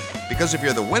address, because if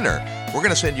you're the winner, we're going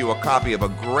to send you a copy of a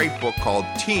great book called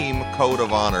Team Code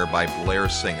of Honor by Blair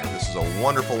Singer. This is a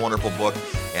wonderful, wonderful book,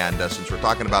 and since we're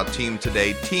talking about team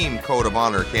today, Team Code of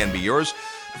Honor can be yours.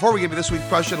 Before we give you this week's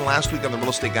question, last week on the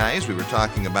Real Estate Guys, we were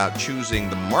talking about choosing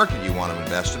the market you want to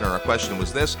invest in, and our question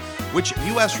was this: which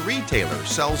U.S. retailer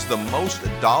sells the most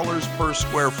dollars per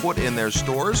square foot in their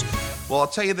stores? Well, I'll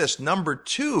tell you this, number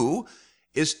 2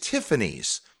 is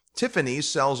Tiffany's. Tiffany's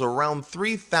sells around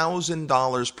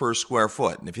 $3,000 per square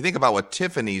foot. And if you think about what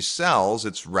Tiffany's sells,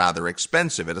 it's rather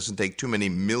expensive. It doesn't take too many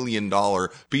 $1 million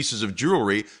pieces of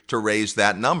jewelry to raise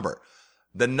that number.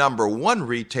 The number 1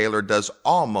 retailer does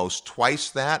almost twice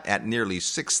that at nearly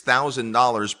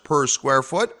 $6,000 per square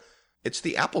foot. It's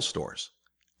the Apple stores.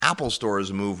 Apple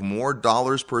stores move more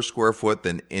dollars per square foot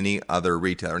than any other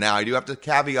retailer. Now, I do have to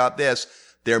caveat this.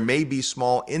 There may be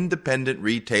small independent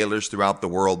retailers throughout the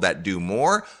world that do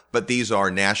more, but these are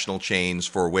national chains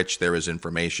for which there is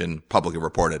information publicly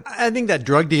reported. I think that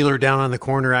drug dealer down on the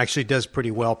corner actually does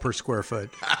pretty well per square foot.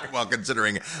 Well,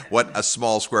 considering what a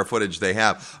small square footage they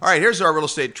have. All right, here's our real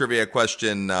estate trivia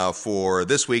question for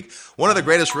this week. One of the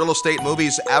greatest real estate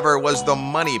movies ever was The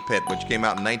Money Pit, which came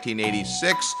out in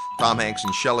 1986. Tom Hanks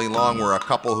and Shelley Long were a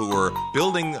couple who were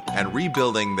building and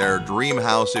rebuilding their dream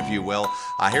house, if you will.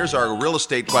 Here's our real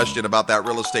estate question about that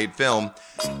real estate film.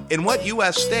 In what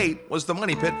U.S. state was The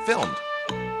Money Pit filmed?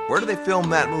 Where did they film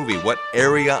that movie? What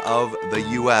area of the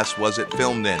U.S. was it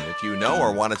filmed in? If you know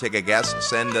or want to take a guess,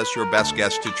 send us your best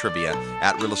guess to trivia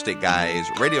at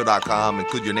realestateguysradio.com.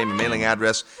 Include your name and mailing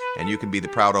address, and you can be the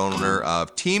proud owner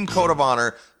of Team Code of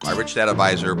Honor by Rich Dad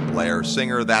Advisor Blair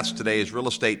Singer. That's today's real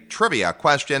estate trivia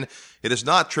question. It is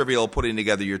not trivial putting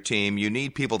together your team. You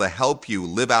need people to help you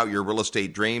live out your real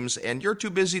estate dreams, and you're too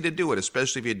busy to do it,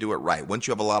 especially if you do it right. Once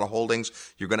you have a lot of holdings,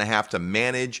 you're going to have to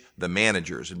manage the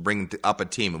managers and bring up a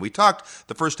team. And we talked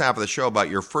the first half of the show about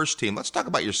your first team. Let's talk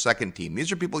about your second team.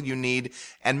 These are people you need,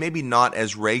 and maybe not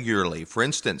as regularly. For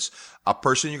instance, a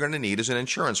person you're going to need is an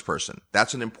insurance person.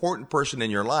 That's an important person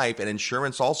in your life, and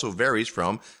insurance also varies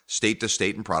from state to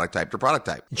state and product type to product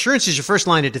type. Insurance is your first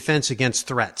line of defense against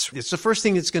threats. It's the first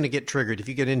thing that's going to get triggered. If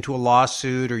you get into a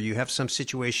lawsuit or you have some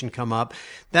situation come up,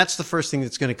 that's the first thing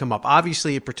that's going to come up.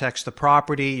 Obviously, it protects the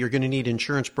property. You're going to need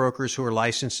insurance brokers who are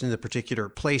licensed in the particular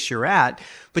place you're at,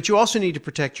 but you also need to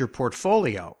protect your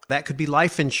portfolio. That could be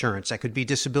life insurance. That could be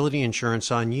disability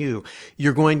insurance on you.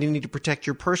 You're going to need to protect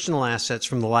your personal assets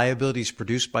from the liabilities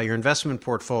produced by your investment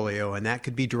portfolio, and that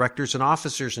could be directors and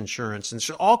officers insurance, and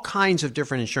so all kinds of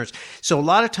different insurance. So a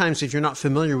lot of times, if you're not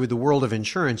familiar with the world of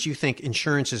insurance, you think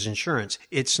insurance is insurance.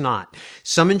 It's not.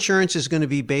 Some insurance is going to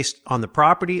be based on the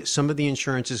property. Some of the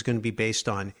insurance is going to be based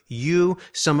on you.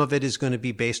 Some of it is going to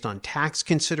be based on tax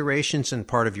considerations and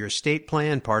part of your estate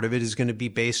plan. Part of it is going to be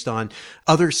based on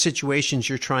other situations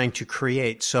you're trying to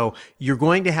create. So you're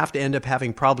going to have to end up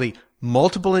having probably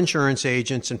multiple insurance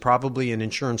agents and probably an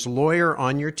insurance lawyer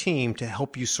on your team to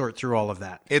help you sort through all of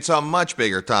that. It's a much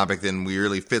bigger topic than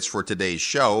really fits for today's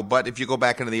show, but if you go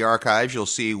back into the archives, you'll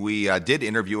see we did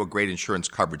interview a great insurance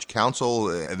coverage counsel,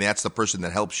 and that's the person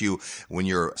that helps you when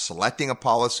you're selecting a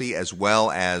policy as well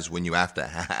as when you have to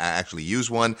actually use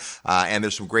one, and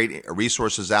there's some great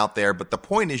resources out there, but the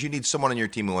point is you need someone on your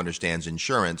team who understands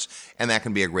insurance, and that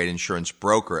can be a great insurance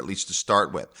broker, at least to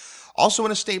start with. Also,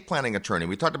 an estate planning attorney.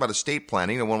 We talked about estate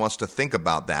planning. No one wants to think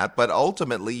about that. But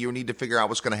ultimately, you need to figure out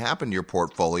what's going to happen to your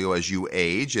portfolio as you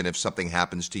age and if something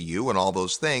happens to you and all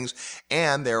those things.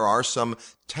 And there are some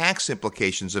tax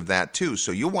implications of that too.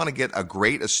 So you'll want to get a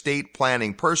great estate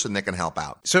planning person that can help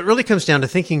out. So it really comes down to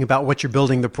thinking about what you're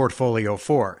building the portfolio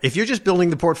for. If you're just building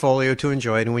the portfolio to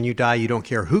enjoy it and when you die you don't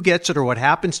care who gets it or what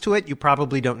happens to it, you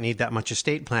probably don't need that much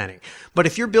estate planning. But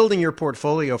if you're building your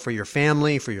portfolio for your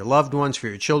family, for your loved ones, for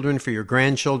your children, for your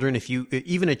grandchildren, if you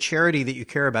even a charity that you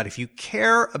care about, if you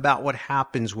care about what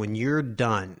happens when you're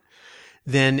done,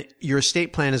 then your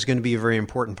estate plan is going to be a very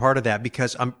important part of that,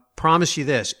 because I promise you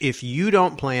this, if you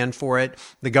don't plan for it,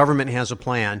 the government has a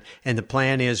plan, and the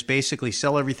plan is basically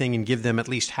sell everything and give them at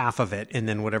least half of it, and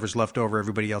then whatever's left over,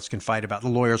 everybody else can fight about. The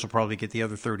lawyers will probably get the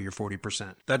other 30 or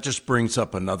 40%. That just brings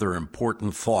up another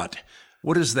important thought.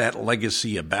 What is that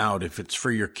legacy about? If it's for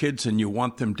your kids and you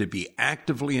want them to be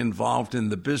actively involved in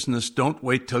the business, don't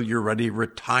wait till you're ready to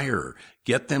retire.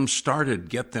 Get them started.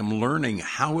 Get them learning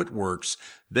how it works.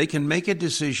 They can make a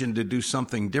decision to do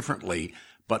something differently,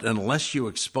 but unless you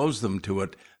expose them to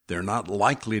it, they're not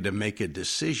likely to make a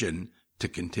decision to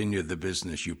continue the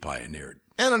business you pioneered.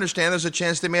 And understand there's a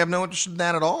chance they may have no interest in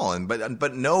that at all,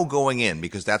 but know going in,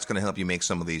 because that's going to help you make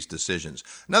some of these decisions.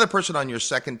 Another person on your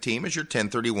second team is your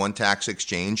 1031 tax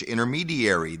exchange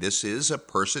intermediary. This is a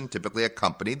person, typically a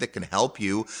company, that can help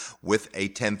you with a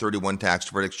 1031 tax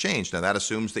deferred exchange. Now, that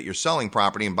assumes that you're selling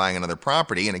property and buying another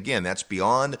property, and again, that's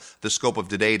beyond the scope of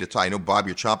today to tie. I know, Bob,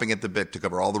 you're chomping at the bit to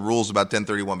cover all the rules about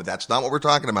 1031, but that's not what we're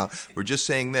talking about. We're just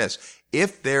saying this.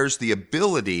 If there's the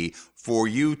ability for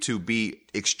you to be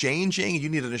exchanging, you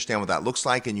need to understand what that looks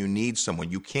like, and you need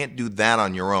someone. You can't do that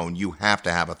on your own. You have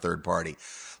to have a third party.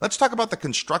 Let's talk about the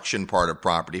construction part of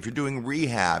property. If you're doing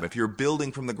rehab, if you're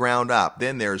building from the ground up,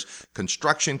 then there's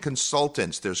construction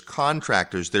consultants, there's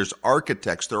contractors, there's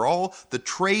architects. They're all the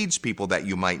tradespeople that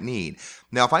you might need.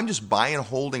 Now, if I'm just buying and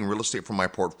holding real estate from my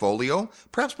portfolio,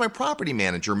 perhaps my property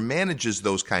manager manages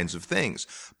those kinds of things.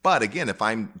 But again, if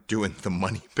I'm doing the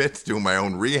money pit, doing my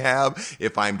own rehab,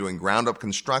 if I'm doing ground up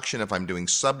construction, if I'm doing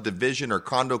subdivision or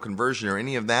condo conversion or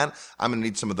any of that, I'm going to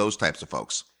need some of those types of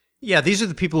folks. Yeah, these are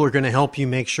the people who are going to help you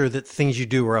make sure that things you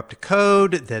do are up to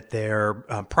code, that they're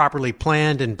properly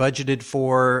planned and budgeted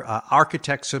for.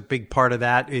 Architects are a big part of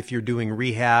that if you're doing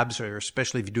rehabs, or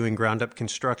especially if you're doing ground-up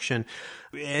construction.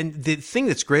 And the thing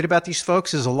that's great about these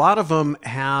folks is a lot of them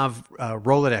have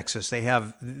Rolodexes.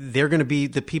 They're going to be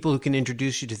the people who can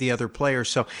introduce you to the other players.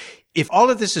 So if all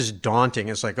of this is daunting,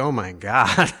 it's like, oh my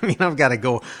God, I mean, I've got to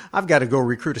go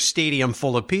recruit a stadium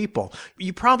full of people.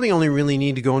 You probably only really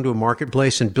need to go into a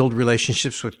marketplace and build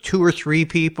relationships with 2 or 3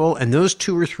 people. And those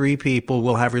 2 or 3 people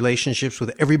will have relationships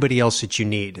with everybody else that you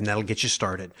need. And that'll get you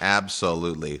started.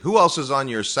 Absolutely. Who else is on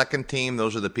your second team?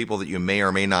 Those are the people that you may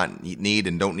or may not need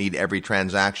and don't need every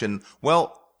transaction.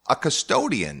 Well, a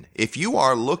custodian. If you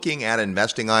are looking at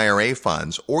investing IRA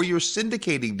funds, or you're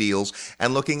syndicating deals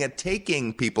and looking at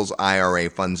taking people's IRA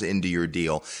funds into your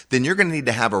deal, then you're going to need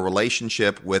to have a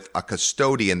relationship with a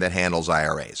custodian that handles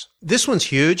IRAs. This one's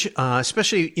huge,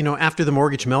 especially, after the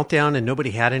mortgage meltdown and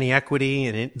nobody had any equity,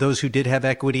 and those who did have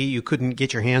equity, you couldn't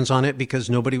get your hands on it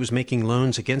because nobody was making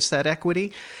loans against that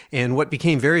equity. And what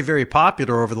became very, very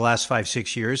popular over the last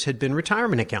 5-6 years had been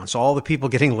retirement accounts. All the people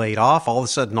getting laid off, all of a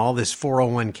sudden all this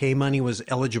 401k money was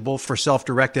eligible for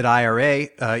self-directed IRA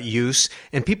use,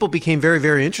 and people became very,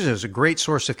 very interested. It was a great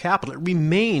source of capital. It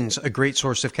remains a great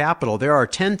source of capital. There are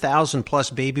 10,000 plus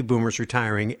baby boomers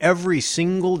retiring every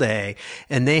single day,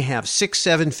 and they have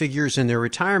 6-7 figures in their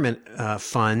retirement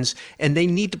funds, and they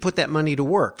need to put that money to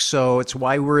work. So it's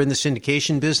why we're in the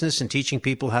syndication business and teaching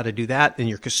people how to do that. And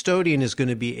your custodian is going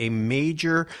to be a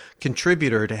major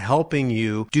contributor to helping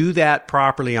you do that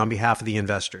properly on behalf of the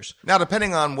investors. Now,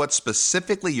 depending on what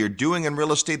specifically you're doing in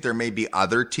real estate, there may be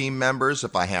other team members.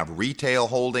 If I have retail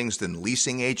holdings, then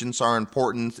leasing agents are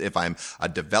important. If I'm a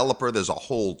developer, there's a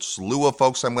whole slew of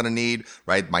folks I'm going to need,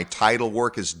 right? My title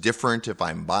work is different if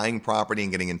I'm buying property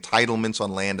and getting entitlements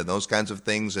on land and those kinds of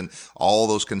things, and all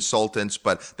those consultants.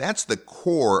 But that's the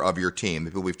core of your team, the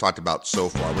people we've talked about so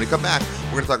far. When we come back,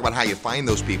 we're going to talk about how you find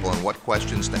those people and what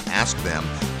questions to ask them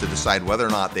to decide whether or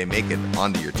not they make it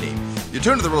onto your team. You're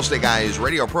tuned to the Real Estate Guys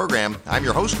radio program. I'm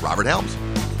your host, Robert Helms.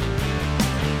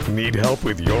 Need help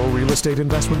with your real estate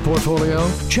investment portfolio?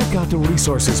 Check out the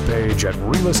resources page at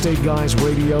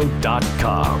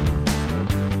realestateguysradio.com.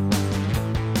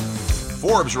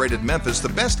 Forbes rated Memphis the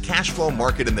best cash flow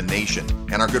market in the nation.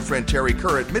 And our good friend Terry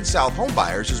Kerr at Mid-South Home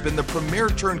Buyers has been the premier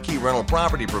turnkey rental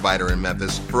property provider in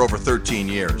Memphis for over 13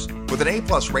 years. With an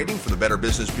A-plus rating from the Better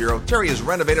Business Bureau, Terry has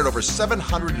renovated over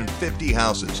 750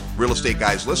 houses. Real Estate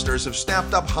Guys listeners have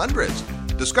snapped up hundreds.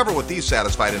 Discover what these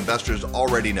satisfied investors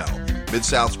already know.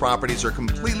 Mid-South's properties are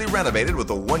completely renovated with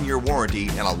a 1-year warranty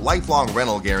and a lifelong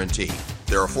rental guarantee.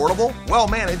 They're affordable,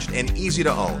 well-managed, and easy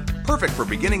to own. Perfect for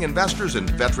beginning investors and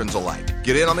veterans alike.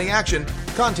 Get in on the action.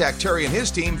 Contact Terry and his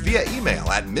team via email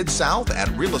at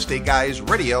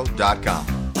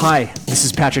midsouth@realestateguysradio.com. Hi, this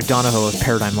is Patrick Donahoe of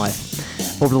Paradigm Life.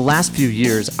 Over the last few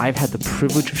years, I've had the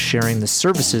privilege of sharing the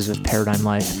services of Paradigm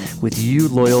Life with you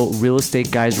loyal Real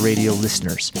Estate Guys Radio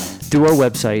listeners through our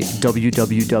website,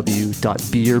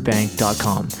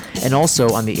 www.beyourbank.com, and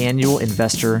also on the annual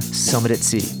Investor Summit at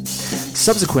Sea.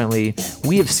 Subsequently,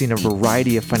 we have seen a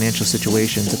variety of financial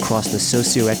situations across the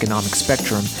socioeconomic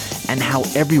spectrum and how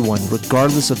everyone,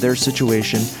 regardless of their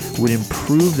situation, would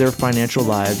improve their financial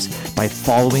lives by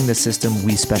following the system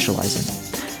we specialize in.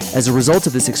 As a result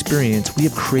of this experience, we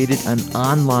have created an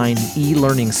online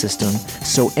e-learning system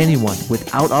so anyone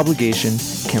without obligation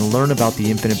can learn about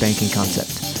the infinite banking concept.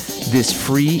 This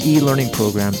free e-learning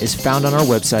program is found on our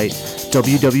website,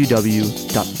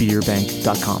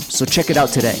 www.beyourbank.com. So check it out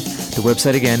today. The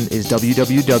website again is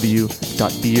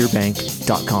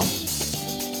www.beyourbank.com.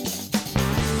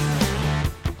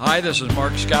 Hi, this is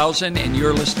Mark Skousen, and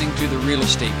you're listening to The Real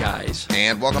Estate Guys.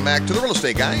 And welcome back to the Real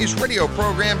Estate Guys radio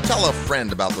program. Tell a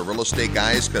friend about the Real Estate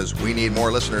Guys, because we need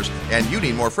more listeners and you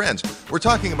need more friends. We're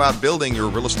talking about building your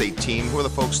real estate team. Who are the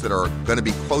folks that are going to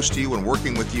be close to you and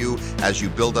working with you as you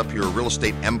build up your real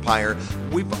estate empire?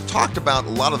 We've talked about a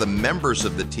lot of the members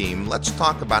of the team. Let's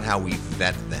talk about how we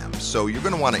vet them. So you're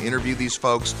going to want to interview these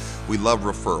folks. We love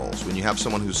referrals. When you have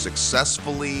someone who's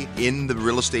successfully in the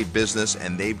real estate business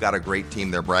and they've got a great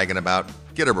team they're bragging about,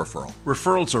 get a referral.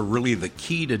 Referrals are really the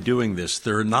key to doing this.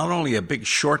 They're not only a big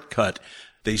shortcut,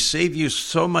 they save you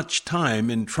so much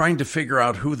time in trying to figure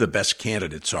out who the best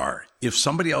candidates are. If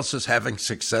somebody else is having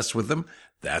success with them,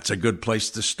 that's a good place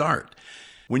to start.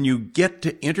 When you get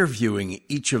to interviewing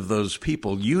each of those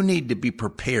people, you need to be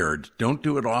prepared. Don't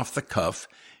do it off the cuff.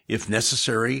 If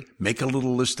necessary, make a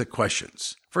little list of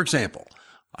questions. For example,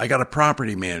 I got a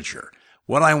property manager.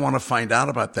 What I want to find out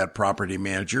about that property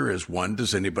manager is, one,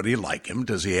 does anybody like him?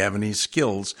 Does he have any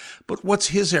skills? But what's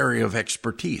his area of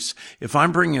expertise? If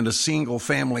I'm bringing a single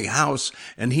family house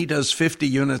and he does 50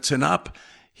 units and up,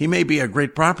 he may be a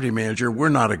great property manager. We're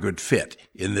not a good fit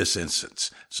in this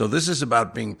instance. So this is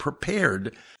about being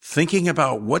prepared, thinking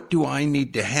about what do I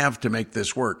need to have to make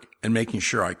this work, and making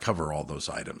sure I cover all those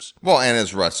items. Well, and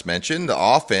as Russ mentioned,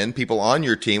 often people on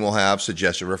your team will have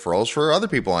suggested referrals for other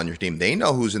people on your team. They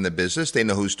know who's in the business, they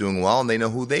know who's doing well, and they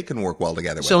know who they can work well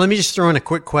together with. So let me just throw in a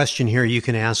quick question here you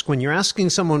can ask. When you're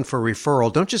asking someone for a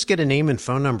referral, don't just get a name and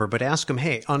phone number, but ask them,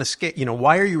 hey, on a scale,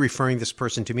 why are you referring this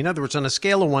person to me? In other words, on a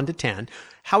scale of 1 to 10,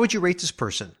 how would you rate this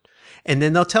person? And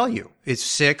then they'll tell you it's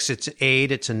 6, it's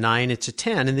 8, it's a 9, it's a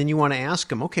 10. And then you want to ask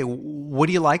them, okay, what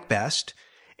do you like best?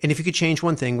 And if you could change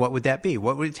one thing, what would that be?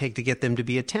 What would it take to get them to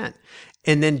be a 10?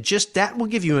 And then just that will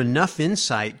give you enough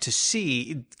insight to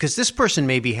see, because this person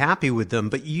may be happy with them,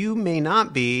 but you may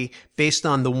not be, based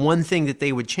on the one thing that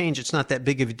they would change. It's not that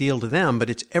big of a deal to them, but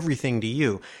it's everything to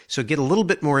you. So get a little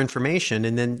bit more information,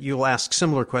 and then you'll ask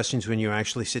similar questions when you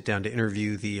actually sit down to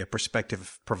interview the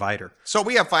prospective provider. So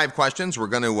we have 5 questions we're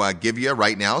going to give you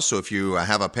right now. So if you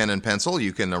have a pen and pencil,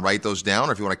 you can write those down,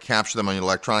 or if you want to capture them on your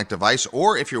electronic device,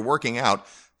 or if you're working out,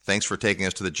 thanks for taking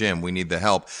us to the gym. We need the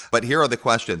help. But here are the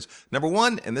questions. Number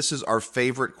 1, and this is our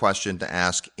favorite question to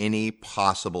ask any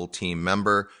possible team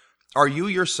member. Are you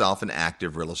yourself an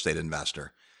active real estate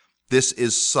investor? This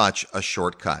is such a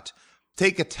shortcut.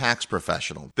 Take a tax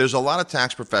professional. There's a lot of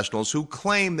tax professionals who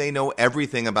claim they know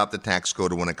everything about the tax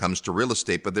code when it comes to real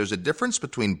estate, but there's a difference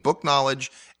between book knowledge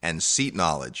and seat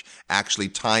knowledge, actually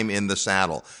time in the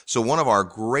saddle. So one of our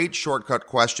great shortcut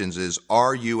questions is,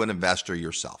 are you an investor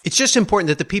yourself? It's just important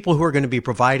that the people who are going to be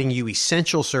providing you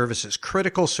essential services,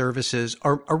 critical services,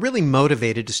 are really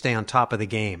motivated to stay on top of the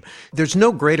game. There's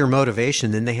no greater motivation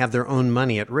than they have their own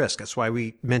money at risk. That's why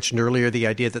we mentioned earlier the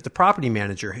idea that the property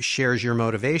manager shares your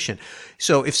motivation.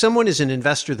 So if someone is an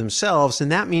investor themselves, then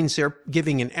that means they're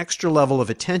giving an extra level of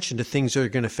attention to things that are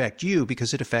going to affect you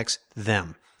because it affects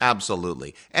them.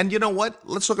 Absolutely. And you know what?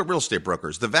 Let's look at real estate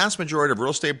brokers. The vast majority of real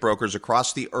estate brokers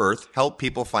across the earth help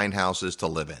people find houses to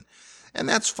live in. And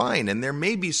that's fine. And there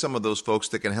may be some of those folks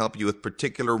that can help you with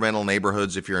particular rental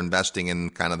neighborhoods if you're investing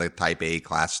in kind of the type A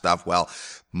class stuff. Well,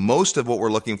 most of what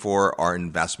we're looking for are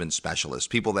investment specialists,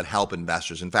 people that help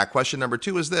investors. In fact, question number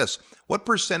 2 is this. What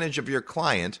percentage of your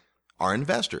client are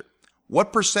investors?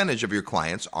 What percentage of your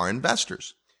clients are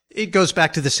investors? It goes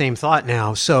back to the same thought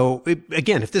now. So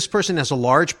again, if this person has a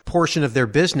large portion of their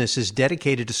business is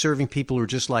dedicated to serving people who are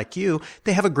just like you,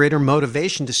 they have a greater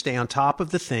motivation to stay on top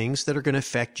of the things that are going to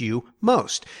affect you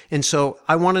most. And so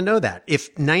I want to know that.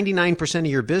 If 99% of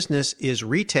your business is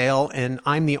retail and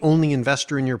I'm the only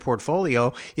investor in your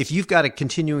portfolio, if you've got a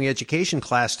continuing education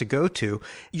class to go to,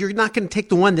 you're not going to take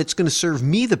the one that's going to serve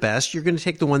me the best. You're going to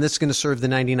take the one that's going to serve the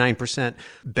 99%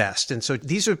 best. And so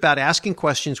these are about asking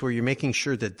questions where you're making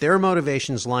sure that their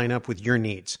motivations line up with your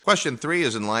needs. Question 3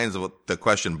 is in lines of the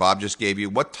question Bob just gave you.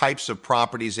 What types of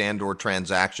properties and or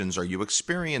transactions are you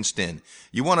experienced in?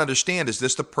 You want to understand, is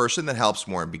this the person that helps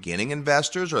more beginning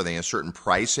investors? Are they in a certain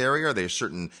price area? Are they a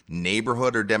certain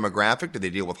neighborhood or demographic? Do they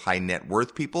deal with high net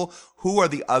worth people? Who are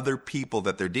the other people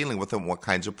that they're dealing with and what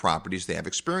kinds of properties they have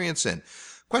experience in?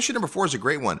 Question number 4 is a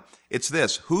great one. It's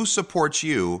this: who supports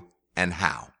you and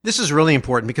how? This is really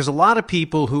important because a lot of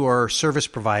people who are service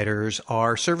providers.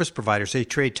 They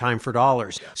trade time for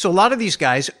dollars. So a lot of these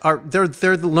guys they're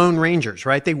the lone rangers,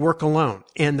 right? They work alone.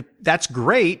 And that's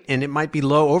great. And it might be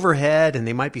low overhead and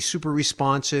they might be super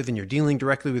responsive and you're dealing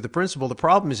directly with the principal. The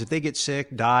problem is if they get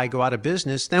sick, die, go out of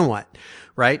business, then what?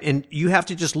 Right? And you have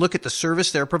to just look at the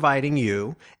service they're providing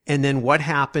you and then what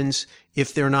happens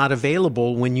if they're not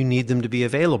available when you need them to be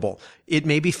available. It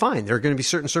may be fine. There are going to be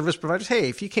certain service providers. Hey,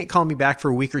 if you can't call me back for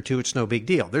a week or 2, it's no big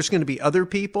deal. There's going to be other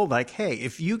people like, hey,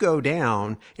 if you go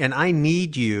down and I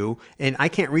need you and I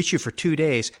can't reach you for 2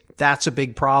 days, that's a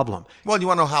big problem. Well, you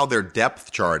want to know how their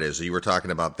depth chart is. You were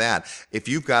talking about that. If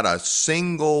you've got a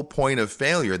single point of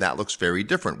failure, that looks very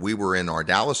different. We were in our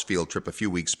Dallas field trip a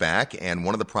few weeks back, and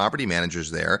one of the property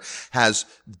managers there has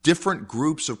different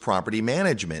groups of property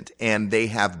management, and they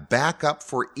have backup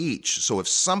for each. So if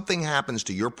something happens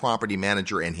to your property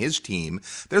manager and his team,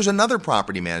 there's another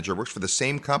property manager who works for the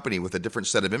same company with a different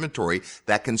set of inventory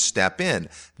that can step in.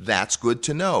 That's good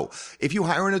to know. If you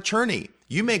hire an attorney,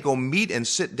 you may go meet and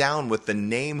sit down with the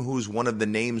name who's one of the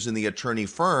names in the attorney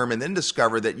firm and then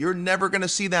discover that you're never going to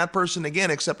see that person again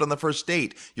except on the first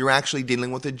date. You're actually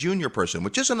dealing with a junior person,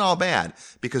 which isn't all bad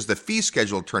because the fee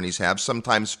schedule attorneys have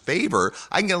sometimes favor.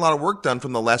 I can get a lot of work done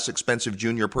from the less expensive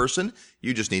junior person.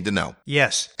 You just need to know.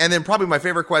 Yes. And then probably my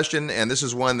favorite question, and this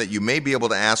is one that you may be able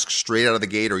to ask straight out of the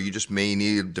gate, or you just may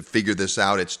need to figure this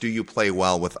out. It's, do you play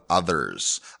well with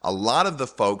others? A lot of the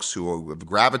folks who have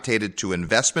gravitated to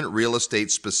investment real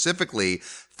estate specifically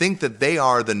think that they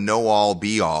are the know-all,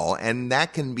 be-all, and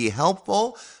that can be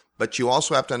helpful. But you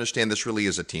also have to understand this really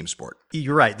is a team sport.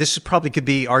 You're right. This probably could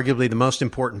be arguably the most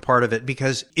important part of it,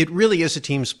 because it really is a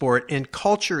team sport, and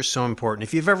culture is so important.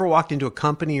 If you've ever walked into a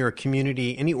company or a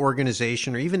community, any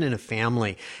organization, or even in a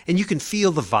family, and you can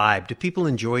feel the vibe. Do people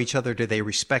enjoy each other? Do they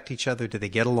respect each other? Do they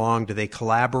get along? Do they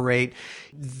collaborate?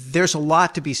 There's a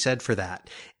lot to be said for that.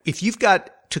 If you've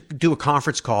got to do a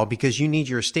conference call because you need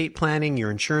your estate planning,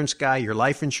 your insurance guy, your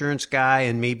life insurance guy,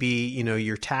 and maybe,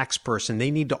 your tax person,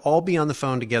 they need to all be on the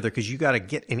phone together because you got to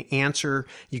get an answer.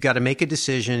 You got to make a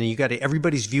decision, and you got to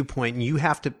everybody's viewpoint, and you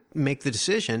have to make the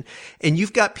decision. And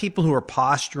you've got people who are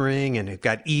posturing and have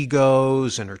got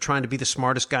egos and are trying to be the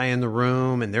smartest guy in the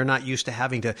room, and they're not used to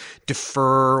having to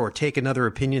defer or take another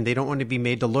opinion. They don't want to be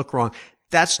made to look wrong.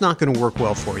 That's not going to work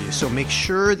well for you. So make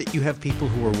sure that you have people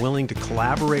who are willing to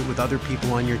collaborate with other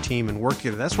people on your team and work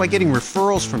together. That's why getting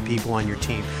referrals from people on your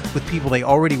team with people they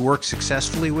already work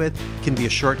successfully with can be a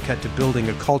shortcut to building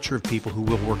a culture of people who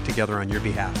will work together on your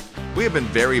behalf. We have been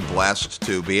very blessed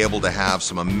to be able to have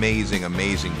some amazing,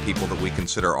 amazing people that we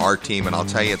consider our team. And I'll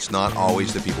tell you, it's not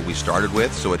always the people we started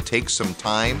with, so it takes some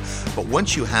time. But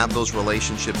once you have those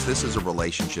relationships, this is a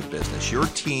relationship business. Your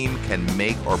team can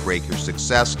make or break your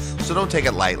success, so don't take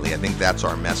it lightly. I think that's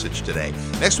our message today.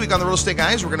 Next week on The Real Estate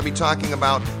Guys, we're going to be talking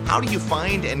about how do you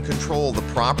find and control the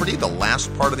property, the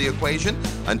last part of the equation.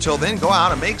 Until then, go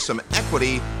out and make some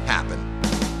equity happen.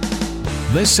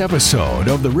 This episode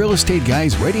of the Real Estate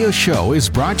Guys radio show is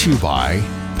brought to you by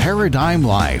Paradigm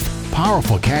Life.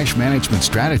 Powerful cash management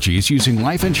strategies using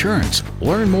life insurance.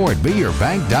 Learn more at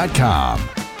beyourbank.com.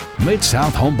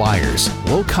 Mid-South Home Buyers.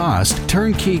 Low-cost,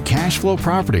 turnkey cash flow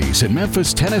properties in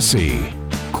Memphis, Tennessee.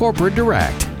 Corporate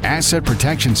Direct. Asset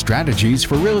protection strategies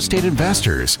for real estate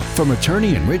investors. From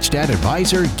attorney and Rich Dad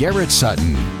advisor Garrett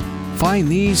Sutton. Find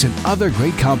these and other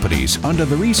great companies under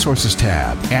the Resources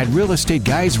tab at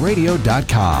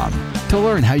realestateguysradio.com. To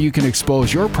learn how you can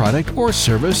expose your product or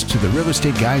service to the Real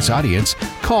Estate Guys audience,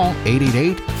 call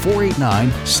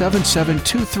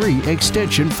 888-489-7723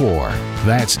 extension 4.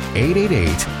 That's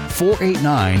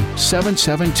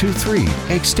 888-489-7723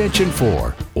 extension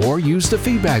 4. Or use the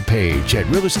feedback page at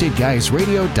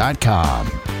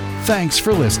realestateguysradio.com. Thanks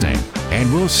for listening,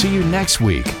 and we'll see you next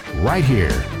week right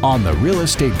here on the Real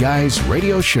Estate Guys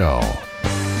Radio Show.